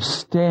for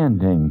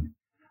understanding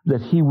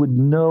that he would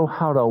know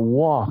how to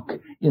walk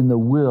in the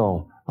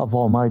will of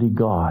Almighty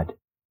God.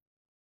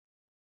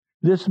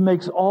 This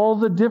makes all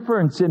the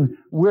difference in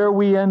where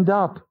we end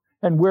up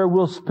and where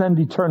we'll spend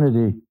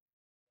eternity.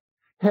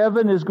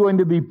 Heaven is going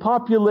to be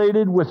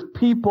populated with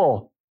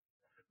people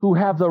who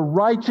have the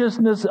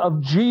righteousness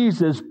of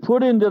Jesus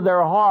put into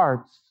their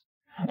hearts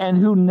and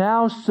who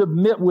now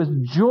submit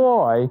with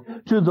joy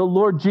to the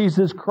Lord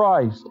Jesus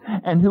Christ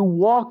and who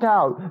walk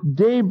out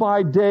day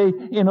by day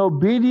in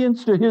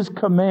obedience to his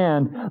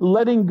command,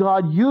 letting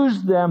God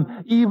use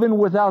them even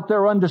without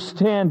their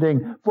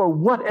understanding for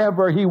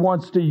whatever he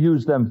wants to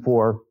use them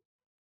for.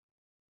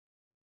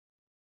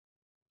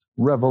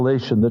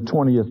 Revelation, the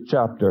 20th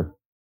chapter.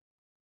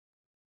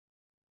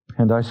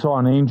 And I saw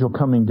an angel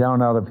coming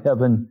down out of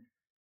heaven,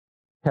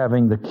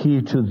 having the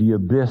key to the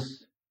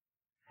abyss,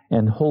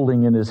 and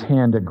holding in his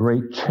hand a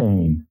great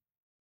chain.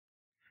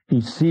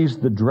 He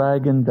seized the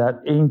dragon,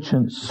 that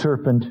ancient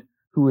serpent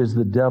who is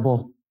the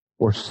devil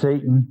or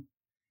Satan,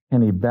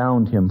 and he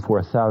bound him for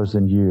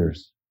 1,000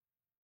 years.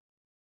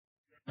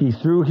 He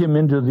threw him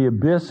into the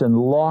abyss and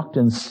locked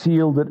and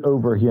sealed it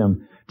over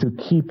him to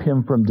keep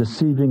him from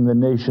deceiving the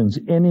nations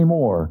any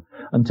more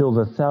until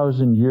the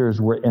 1,000 years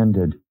were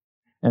ended.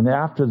 And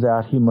after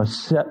that, he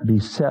must be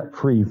set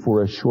free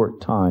for a short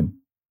time.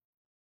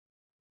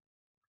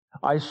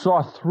 I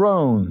saw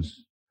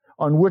thrones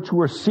on which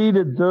were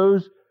seated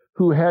those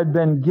who had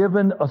been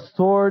given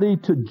authority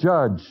to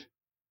judge.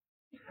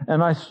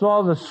 And I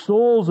saw the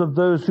souls of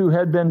those who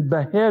had been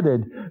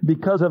beheaded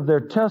because of their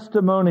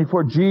testimony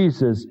for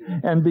Jesus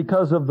and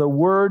because of the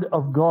word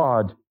of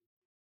God.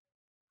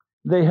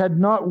 They had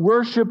not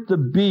worshipped the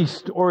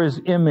beast or his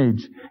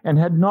image, and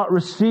had not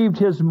received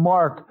his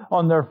mark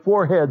on their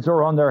foreheads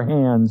or on their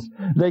hands.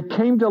 They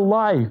came to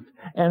life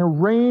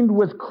and reigned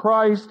with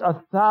Christ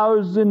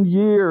 1,000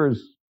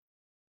 years.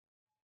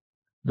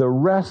 The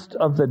rest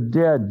of the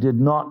dead did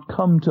not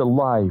come to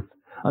life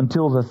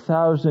until the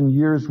 1,000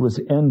 years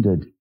was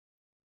ended.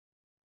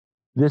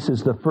 This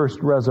is the first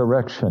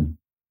resurrection.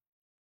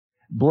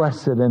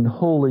 Blessed and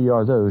holy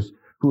are those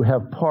who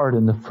have part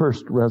in the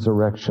first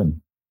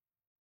resurrection.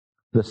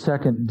 The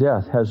second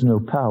death has no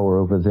power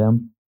over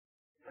them,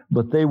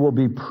 but they will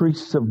be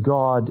priests of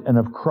God and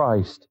of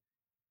Christ,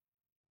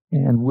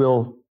 and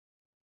will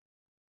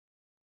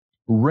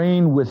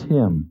reign with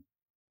him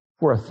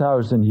for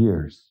 1,000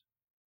 years.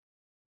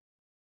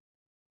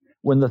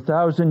 When the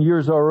 1,000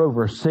 years are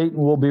over, Satan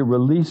will be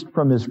released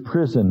from his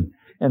prison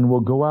and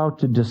will go out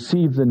to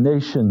deceive the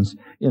nations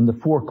in the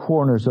four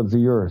corners of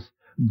the earth,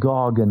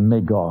 Gog and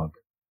Magog,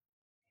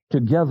 to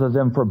gather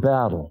them for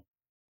battle.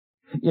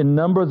 In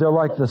number, they're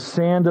like the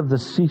sand of the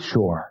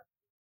seashore.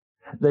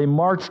 They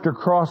marched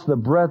across the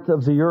breadth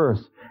of the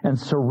earth and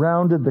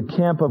surrounded the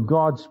camp of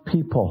God's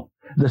people,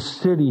 the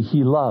city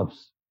he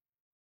loves.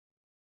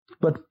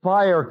 But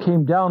fire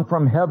came down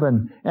from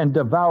heaven and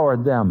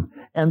devoured them,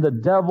 and the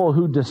devil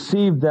who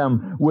deceived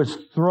them was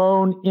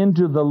thrown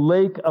into the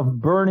lake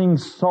of burning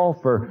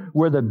sulfur,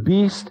 where the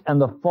beast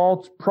and the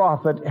false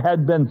prophet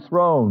had been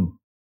thrown.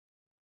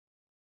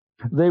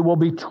 They will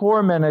be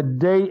tormented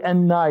day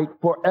and night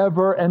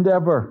forever and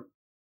ever.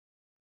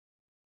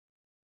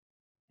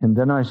 And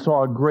then I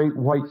saw a great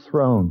white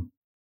throne,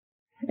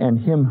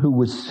 and him who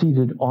was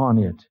seated on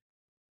it.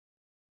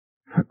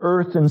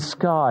 Earth and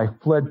sky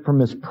fled from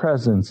his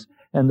presence,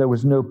 and there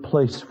was no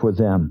place for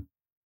them.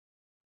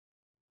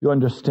 You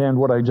understand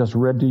what I just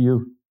read to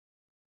you?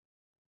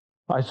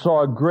 I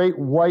saw a great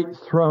white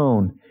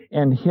throne,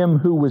 and him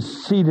who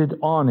was seated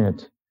on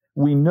it.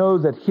 We know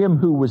that him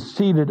who was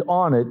seated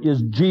on it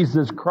is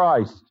Jesus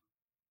Christ.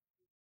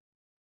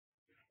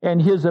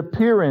 And his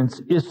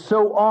appearance is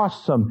so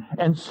awesome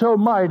and so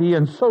mighty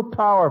and so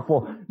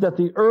powerful that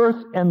the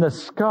earth and the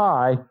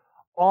sky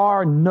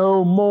are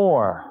no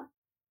more.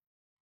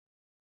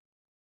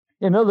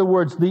 In other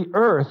words, the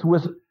earth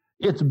with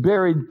its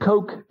buried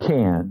Coke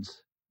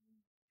cans,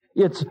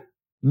 its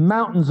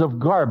mountains of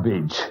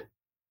garbage,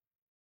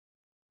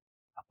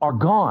 are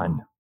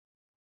gone.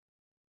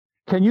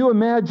 Can you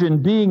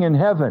imagine being in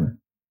heaven,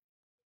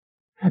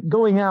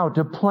 going out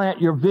to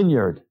plant your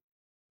vineyard,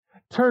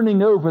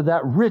 turning over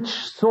that rich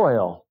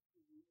soil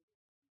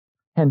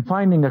and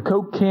finding a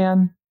Coke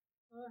can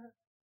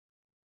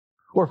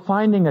or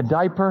finding a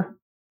diaper?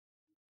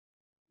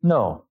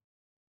 No,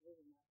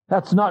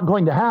 that's not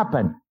going to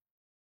happen.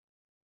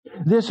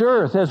 This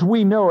earth, as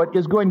we know it,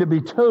 is going to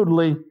be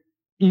totally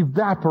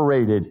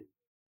evaporated.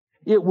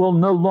 It will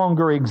no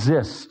longer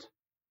exist.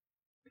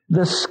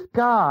 The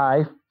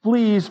sky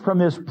flees from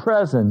his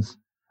presence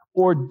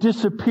or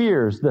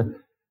disappears.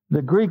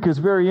 The Greek is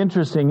very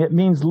interesting. It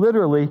means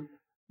literally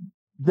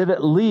that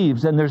it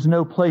leaves and there's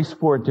no place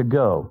for it to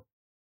go.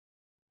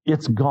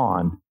 It's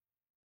gone.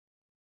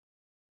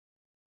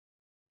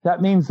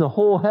 That means the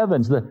whole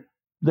heavens,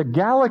 the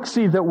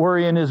galaxy that we're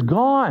in is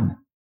gone.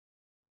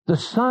 The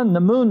sun, the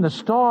moon, the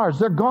stars,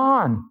 they're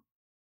gone.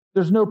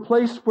 There's no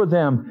place for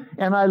them.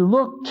 And I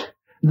looked,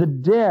 the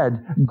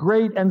dead,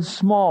 great and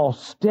small,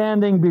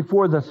 standing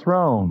before the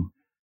throne.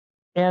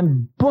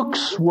 And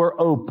books were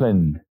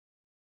opened.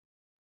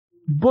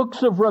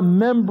 Books of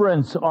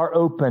remembrance are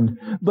opened.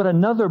 But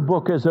another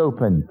book is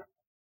opened.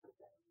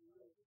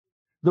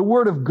 The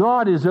Word of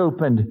God is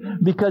opened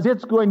because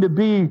it's going to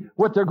be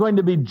what they're going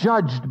to be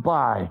judged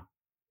by.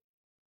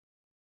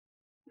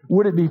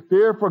 Would it be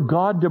fair for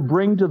God to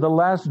bring to the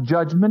last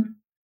judgment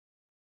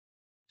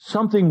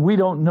something we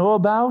don't know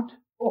about?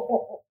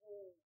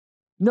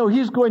 No,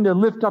 He's going to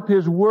lift up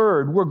His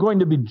Word. We're going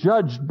to be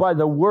judged by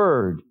the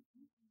Word.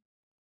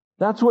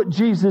 That's what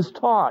Jesus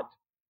taught.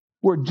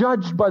 We're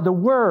judged by the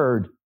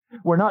Word.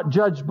 We're not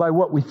judged by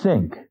what we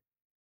think.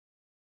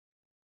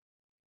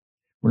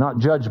 We're not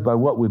judged by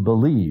what we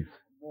believe.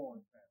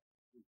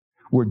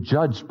 We're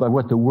judged by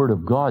what the Word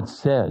of God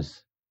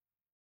says.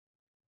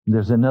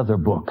 There's another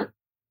book,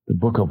 the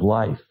book of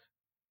life.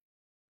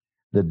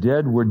 The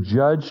dead were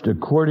judged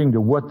according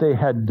to what they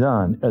had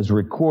done, as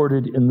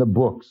recorded in the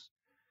books.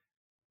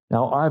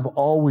 Now, I've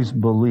always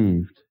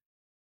believed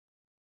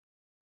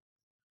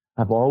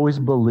that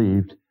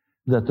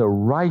the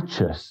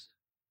righteous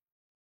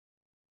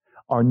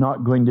are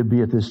not going to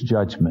be at this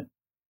judgment.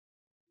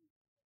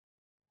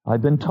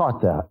 I've been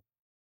taught that.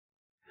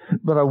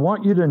 But I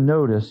want you to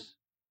notice,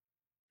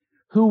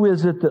 who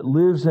is it that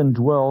lives and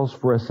dwells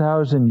for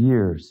 1,000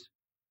 years?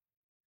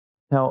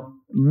 Now,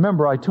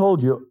 remember, I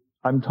told you,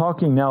 I'm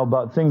talking now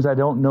about things I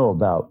don't know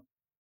about.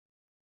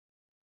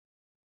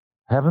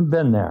 I haven't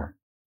been there.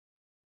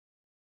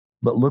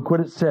 But look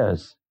what it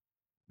says.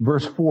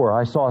 Verse 4,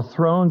 I saw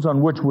thrones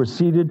on which were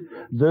seated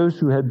those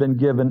who had been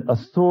given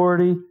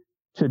authority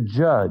to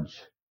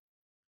judge.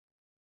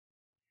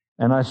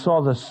 And I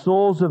saw the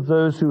souls of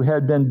those who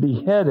had been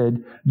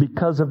beheaded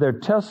because of their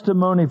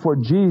testimony for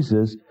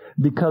Jesus,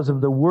 because of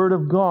the word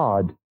of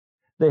God.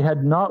 They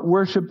had not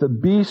worshipped the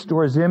beast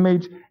or his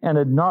image, and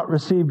had not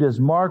received his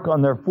mark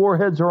on their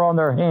foreheads or on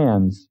their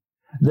hands.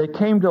 They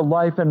came to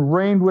life and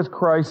reigned with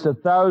Christ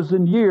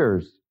 1,000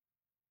 years.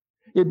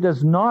 It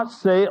does not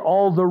say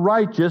all the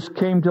righteous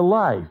came to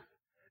life.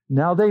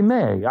 Now they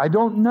may. I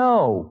don't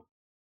know.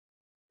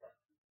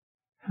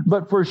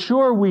 But for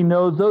sure we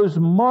know those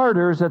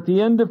martyrs at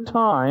the end of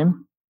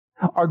time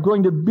are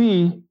going to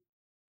be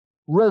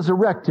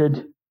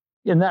resurrected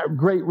in that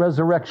great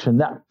resurrection,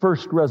 that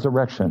first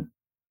resurrection.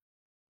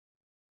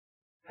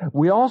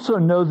 We also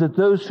know that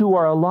those who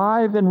are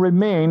alive and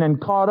remain and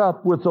caught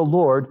up with the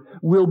Lord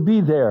will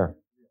be there.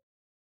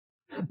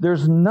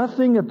 There's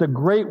nothing at the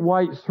great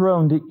white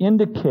throne to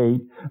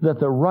indicate that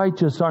the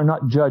righteous are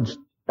not judged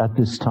at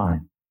this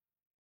time.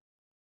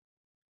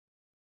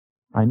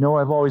 I know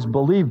I've always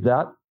believed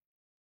that,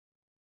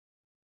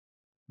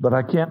 but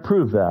I can't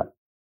prove that.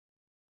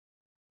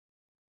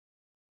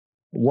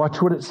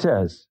 Watch what it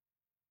says.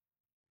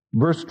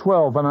 Verse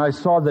 12, and I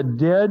saw the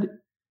dead,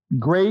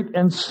 great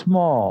and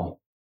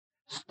small,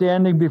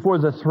 standing before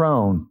the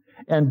throne,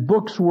 and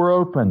books were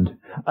opened.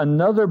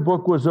 Another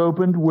book was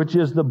opened, which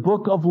is the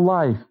book of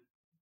life.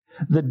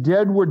 The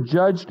dead were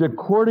judged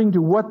according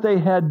to what they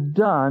had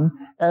done,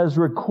 as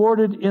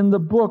recorded in the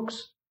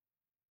books.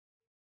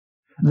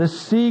 The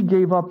sea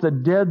gave up the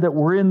dead that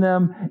were in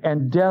them,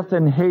 and death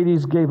and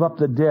Hades gave up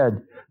the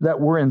dead that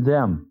were in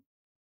them.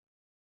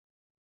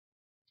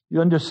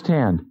 You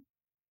understand?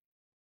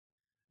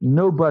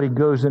 Nobody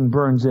goes and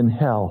burns in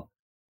hell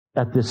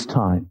at this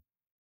time.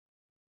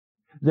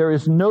 There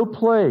is no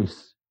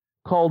place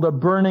called a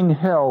burning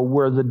hell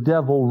where the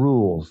devil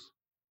rules.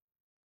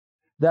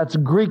 That's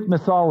Greek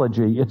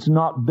mythology. It's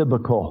not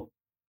biblical.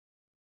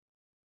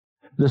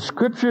 The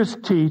Scriptures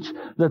teach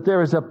that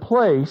there is a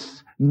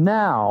place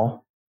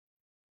now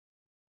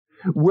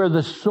where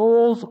the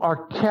souls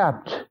are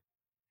kept,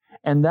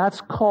 and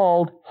that's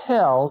called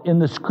hell in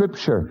the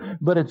Scripture.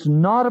 But it's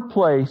not a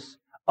place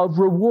of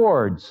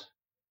rewards.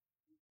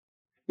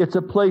 It's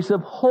a place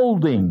of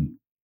holding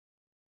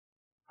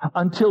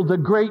until the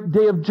great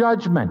day of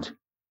judgment,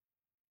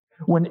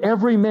 when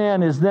every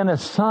man is then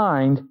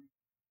assigned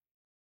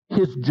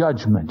his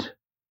judgment.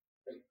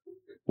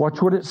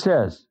 Watch what it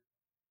says.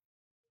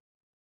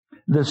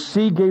 The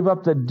sea gave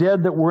up the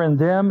dead that were in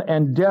them,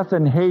 and death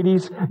and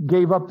Hades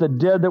gave up the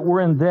dead that were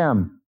in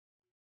them.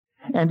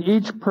 And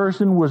each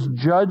person was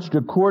judged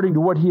according to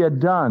what he had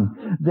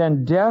done.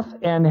 Then death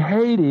and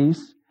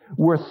Hades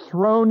were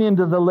thrown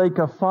into the lake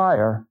of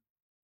fire.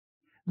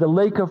 The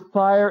lake of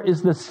fire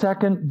is the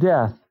second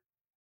death.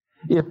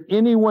 If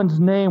anyone's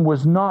name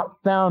was not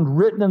found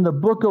written in the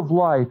book of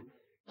life,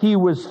 he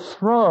was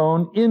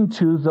thrown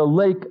into the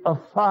lake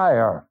of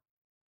fire.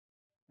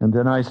 And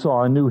then I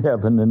saw a new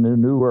heaven and a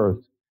new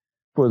earth,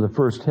 for the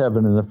first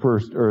heaven and the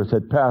first earth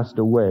had passed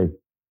away,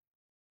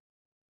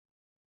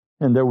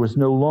 and there was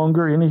no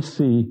longer any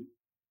sea.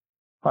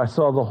 I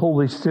saw the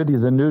holy city,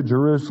 the New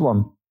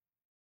Jerusalem,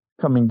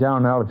 coming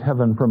down out of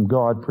heaven from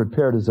God,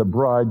 prepared as a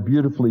bride,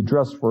 beautifully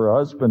dressed for her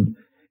husband.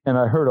 And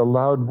I heard a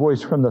loud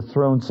voice from the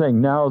throne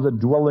saying, now the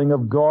dwelling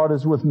of God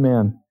is with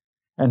men,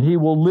 and he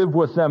will live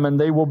with them, and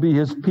they will be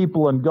his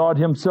people, and God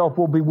himself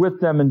will be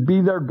with them and be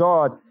their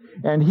God.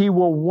 And he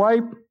will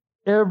wipe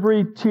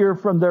every tear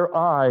from their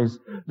eyes.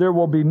 There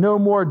will be no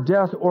more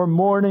death or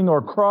mourning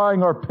or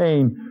crying or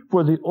pain,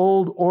 for the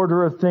old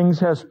order of things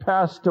has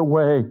passed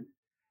away.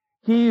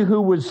 He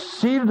who was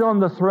seated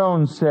on the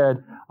throne said,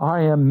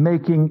 I am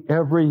making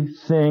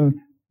everything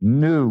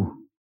new.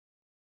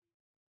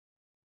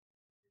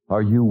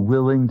 Are you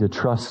willing to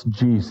trust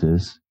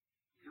Jesus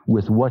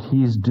with what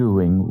he's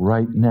doing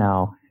right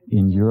now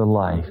in your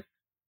life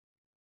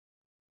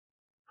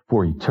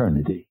for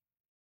eternity?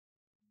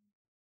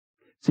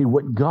 See,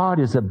 what God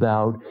is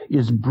about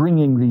is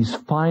bringing these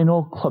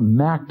final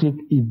climactic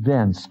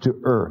events to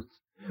earth.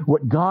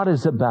 What God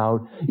is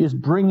about is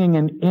bringing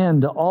an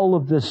end to all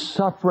of this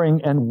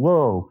suffering and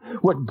woe.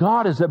 What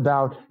God is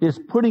about is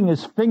putting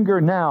his finger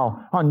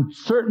now on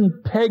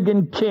certain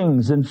pagan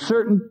kings and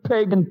certain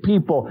pagan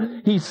people.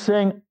 He's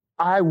saying,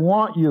 I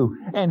want you.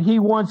 And he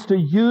wants to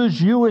use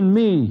you and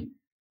me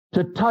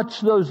to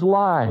touch those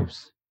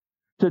lives,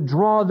 to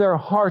draw their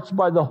hearts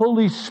by the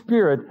Holy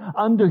Spirit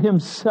unto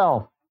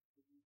himself.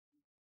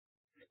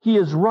 He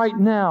is right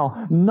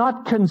now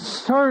not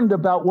concerned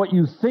about what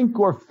you think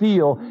or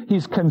feel.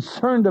 He's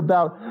concerned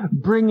about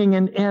bringing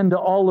an end to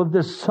all of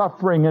this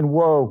suffering and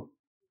woe.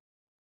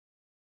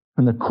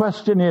 And the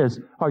question is,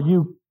 are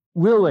you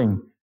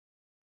willing?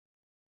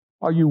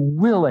 Are you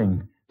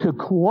willing to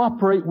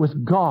cooperate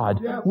with God,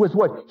 with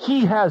what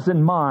he has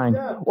in mind?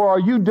 Or are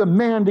you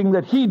demanding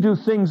that he do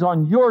things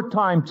on your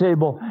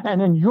timetable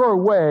and in your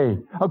way,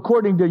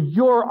 according to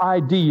your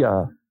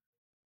idea?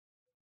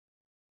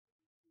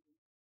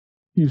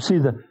 You see,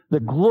 the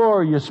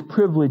glorious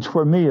privilege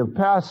for me of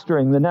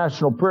pastoring the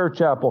National Prayer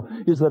Chapel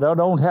is that I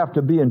don't have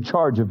to be in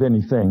charge of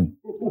anything.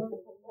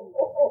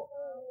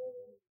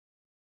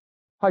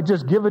 I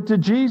just give it to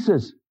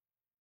Jesus.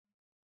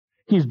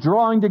 He's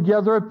drawing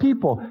together a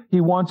people.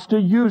 He wants to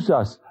use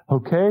us.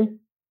 Okay?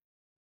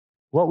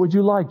 What would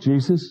you like,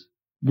 Jesus?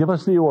 Give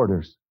us the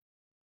orders.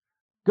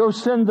 Go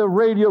send the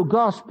radio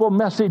gospel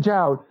message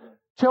out.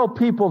 Tell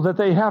people that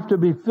they have to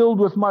be filled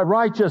with my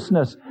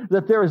righteousness,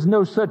 that there is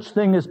no such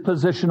thing as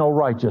positional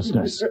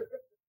righteousness.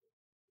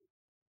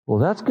 Well,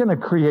 that's going to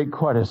create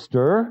quite a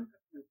stir.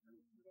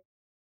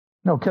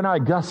 No, can I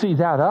gussy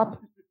that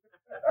up?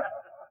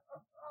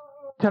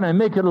 Can I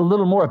make it a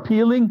little more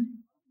appealing?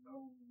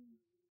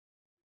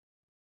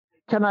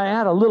 Can I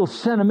add a little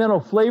sentimental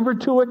flavor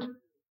to it?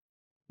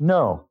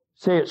 No.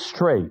 Say it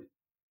straight.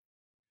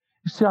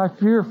 You see, I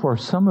fear for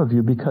some of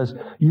you because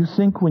you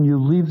think when you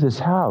leave this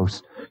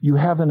house, you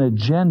have an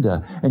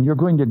agenda and you're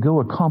going to go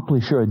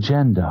accomplish your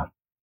agenda.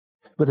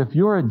 But if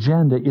your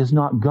agenda is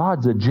not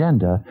God's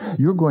agenda,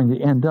 you're going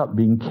to end up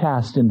being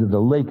cast into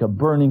the lake of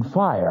burning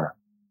fire.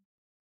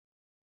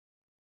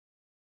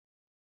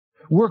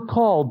 We're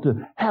called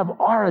to have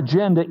our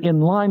agenda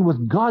in line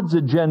with God's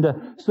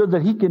agenda so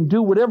that He can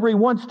do whatever He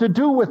wants to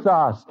do with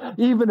us,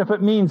 even if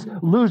it means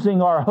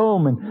losing our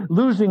home and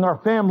losing our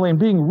family and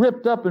being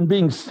ripped up and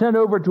being sent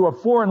over to a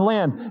foreign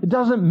land. It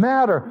doesn't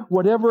matter.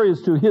 Whatever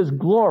is to His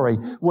glory,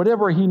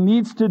 whatever He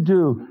needs to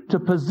do to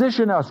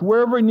position us,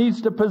 wherever He needs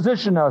to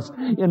position us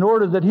in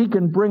order that He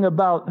can bring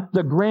about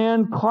the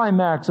grand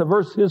climax of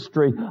Earth's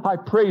history, I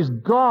praise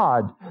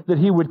God that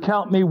He would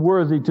count me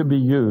worthy to be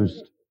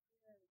used.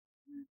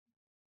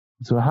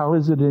 So how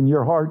is it in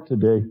your heart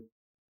today?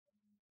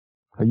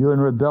 Are you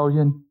in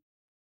rebellion?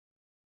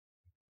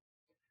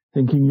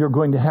 Thinking you're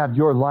going to have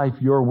your life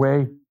your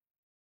way?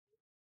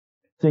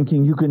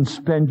 Thinking you can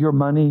spend your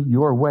money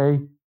your way?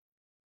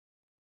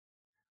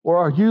 Or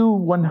are you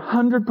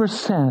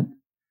 100%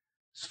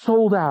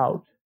 sold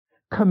out,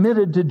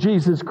 committed to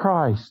Jesus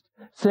Christ,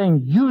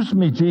 saying, use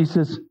me,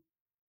 Jesus.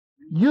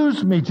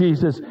 Use me,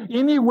 Jesus,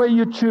 any way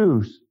you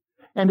choose.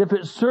 And if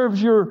it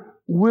serves your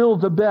will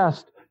the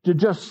best, to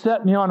just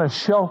set me on a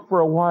shelf for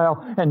a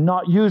while and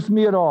not use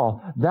me at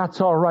all, that's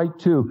all right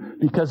too,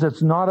 because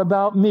it's not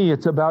about me,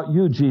 it's about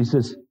you,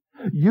 Jesus.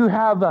 You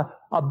have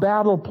a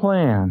battle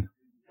plan.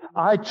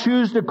 I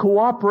choose to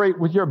cooperate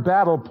with your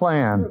battle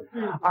plan.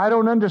 I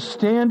don't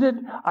understand it.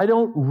 I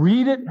don't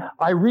read it.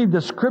 I read the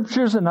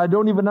scriptures and I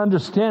don't even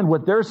understand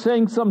what they're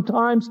saying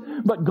sometimes.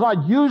 But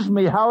God, use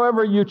me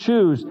however you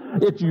choose.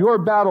 It's your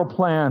battle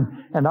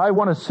plan. And I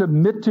want to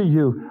submit to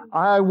you.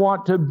 I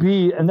want to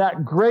be in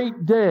that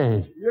great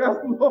day. Yes,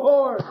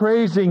 Lord.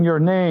 Praising your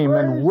name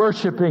and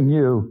worshiping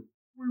you.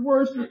 We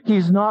worship.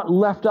 He's not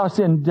left us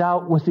in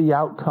doubt with the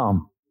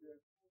outcome.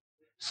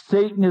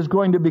 Satan is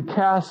going to be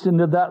cast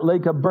into that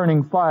lake of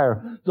burning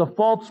fire. The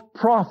false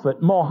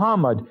prophet,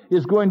 Muhammad,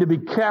 is going to be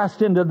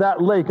cast into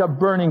that lake of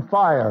burning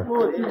fire.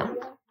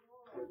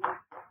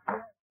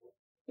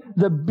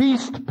 The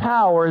beast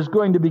power is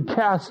going to be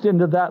cast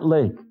into that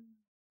lake.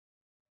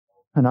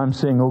 And I'm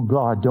saying, oh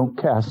God, don't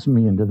cast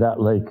me into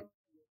that lake.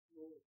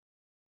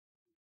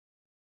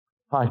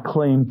 I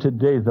claim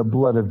today the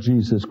blood of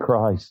Jesus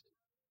Christ.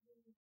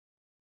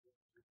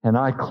 And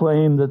I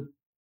claim that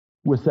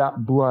with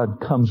that blood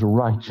comes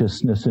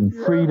righteousness and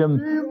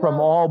freedom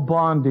from all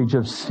bondage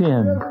of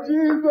sin.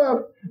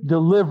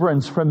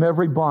 Deliverance from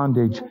every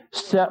bondage.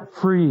 Set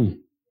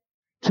free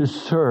to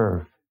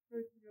serve.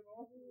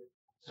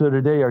 So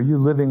today, are you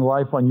living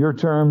life on your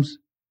terms?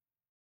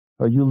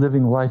 Are you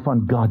living life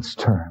on God's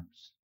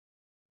terms?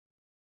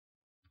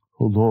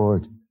 Oh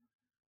Lord,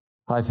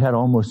 I've had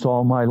almost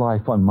all my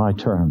life on my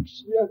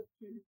terms.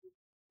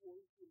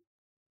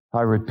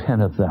 I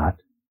repent of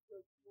that.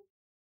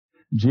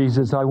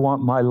 Jesus, I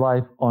want my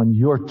life on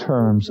your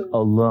terms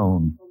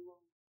alone.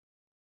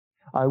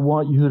 I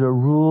want you to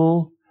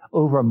rule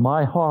over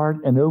my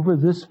heart and over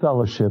this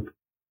fellowship.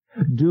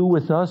 Do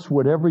with us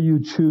whatever you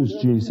choose,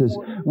 Jesus.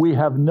 We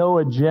have no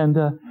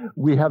agenda.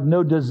 We have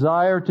no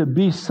desire to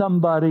be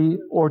somebody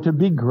or to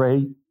be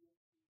great.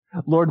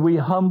 Lord, we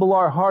humble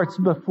our hearts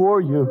before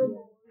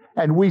you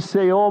and we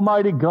say,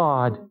 Almighty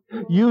God,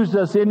 use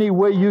us any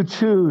way you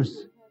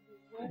choose.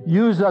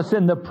 Use us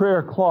in the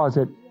prayer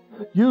closet.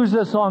 Use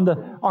us on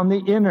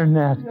the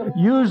internet.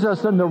 Use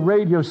us in the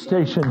radio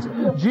stations.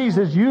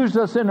 Jesus, use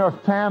us in our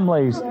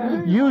families.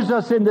 Use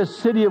us in the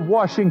city of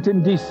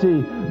Washington,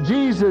 D.C.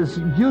 Jesus,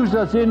 use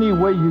us any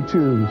way you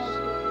choose.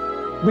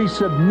 We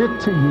submit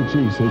to you,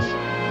 Jesus.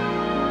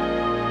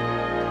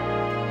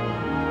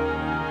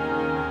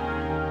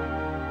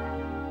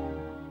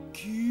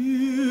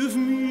 Give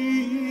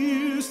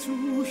me ears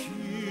to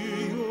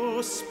hear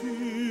your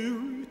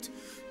spirit.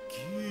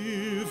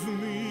 Give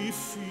me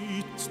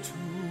feet to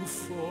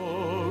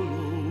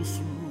follow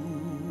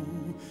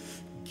through.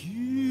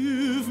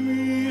 Give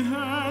me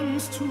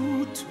hands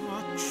to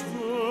touch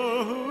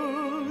the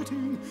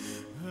hurting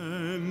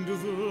and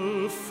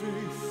the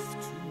faith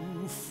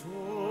to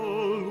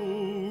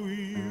follow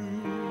you.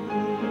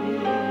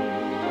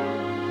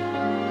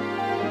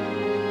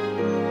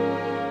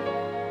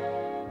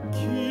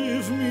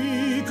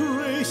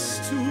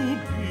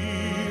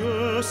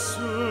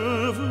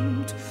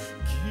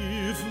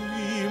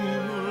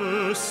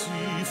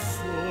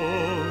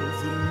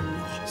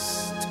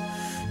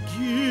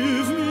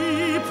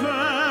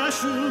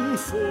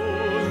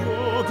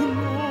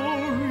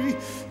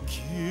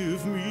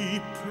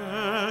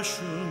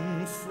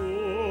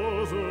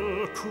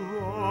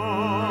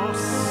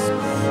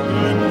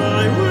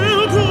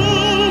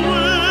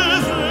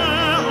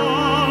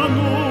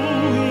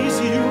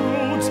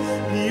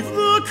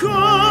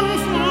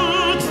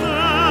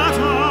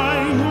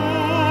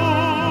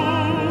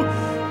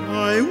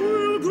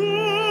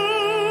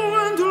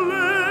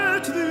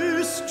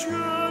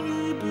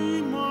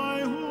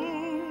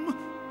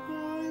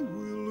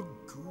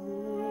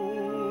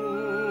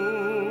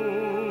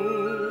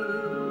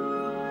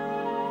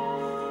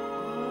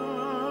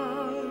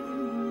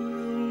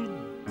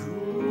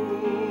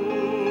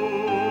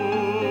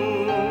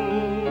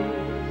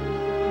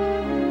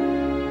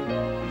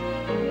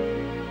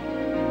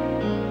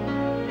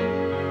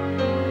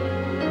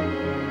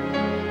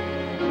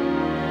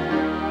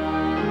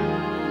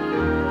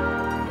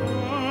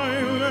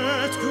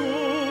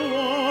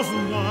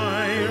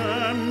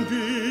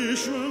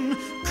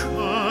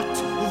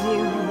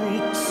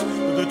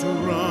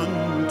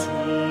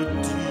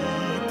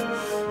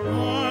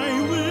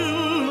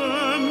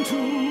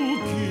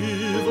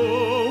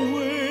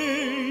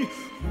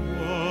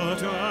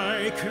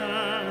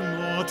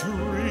 cannot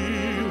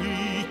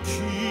really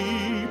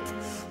keep,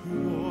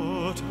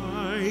 what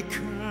I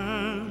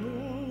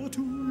cannot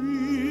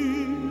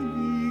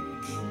really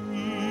keep.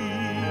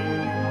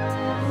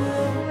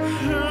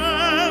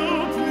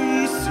 Help me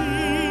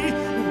see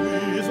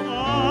with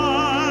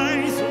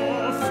eyes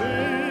of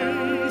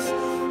faith,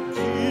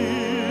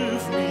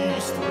 give me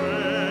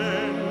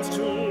strength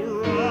to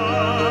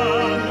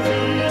run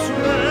this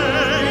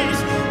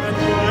race, and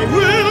I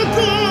will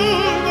go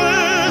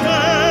where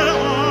there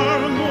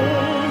are no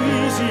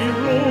easy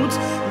roads,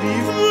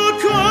 leave the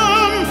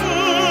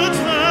comfort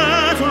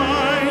that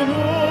I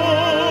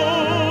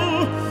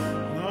know.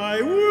 I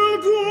will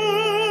go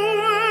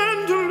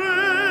and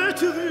let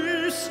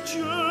this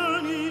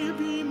journey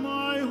be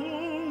my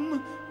home.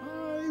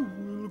 I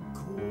will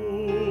go.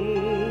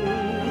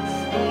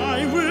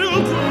 I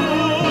will go.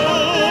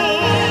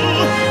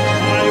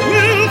 I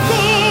will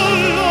go,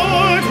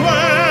 Lord,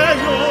 where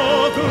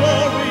your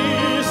glory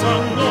is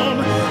unknown.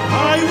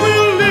 I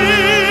will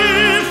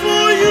live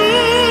for you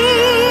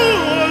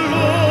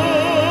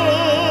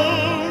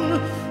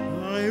alone.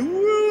 I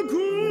will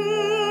go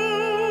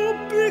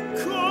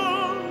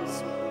because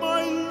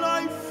my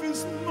life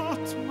is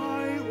not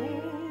my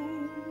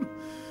own.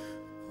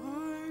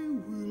 I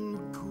will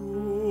go.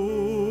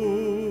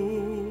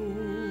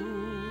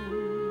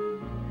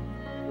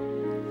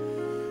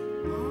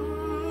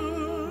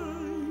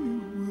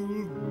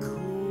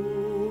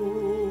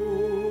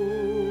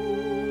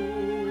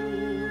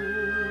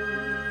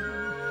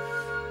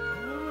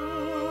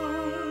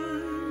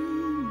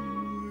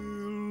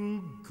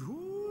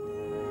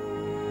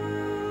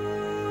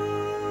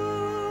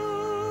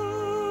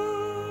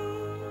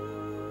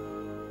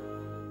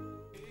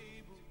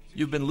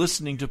 You've been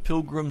listening to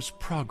Pilgrim's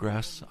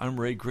Progress. I'm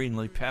Ray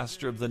Greenley,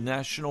 pastor of the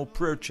National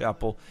Prayer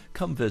Chapel.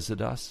 Come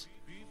visit us.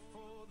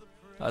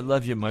 I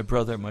love you, my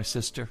brother, my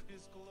sister.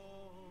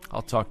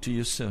 I'll talk to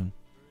you soon.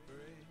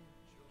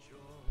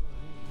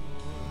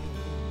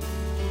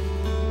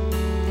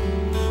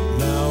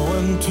 Now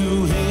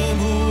unto him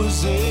who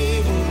is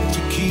able to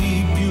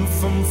keep you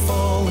from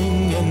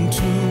falling and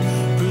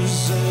to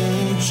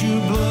present you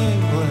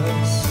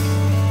blameless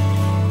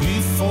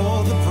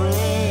before the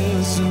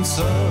presence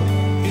of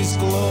his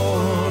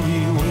glory.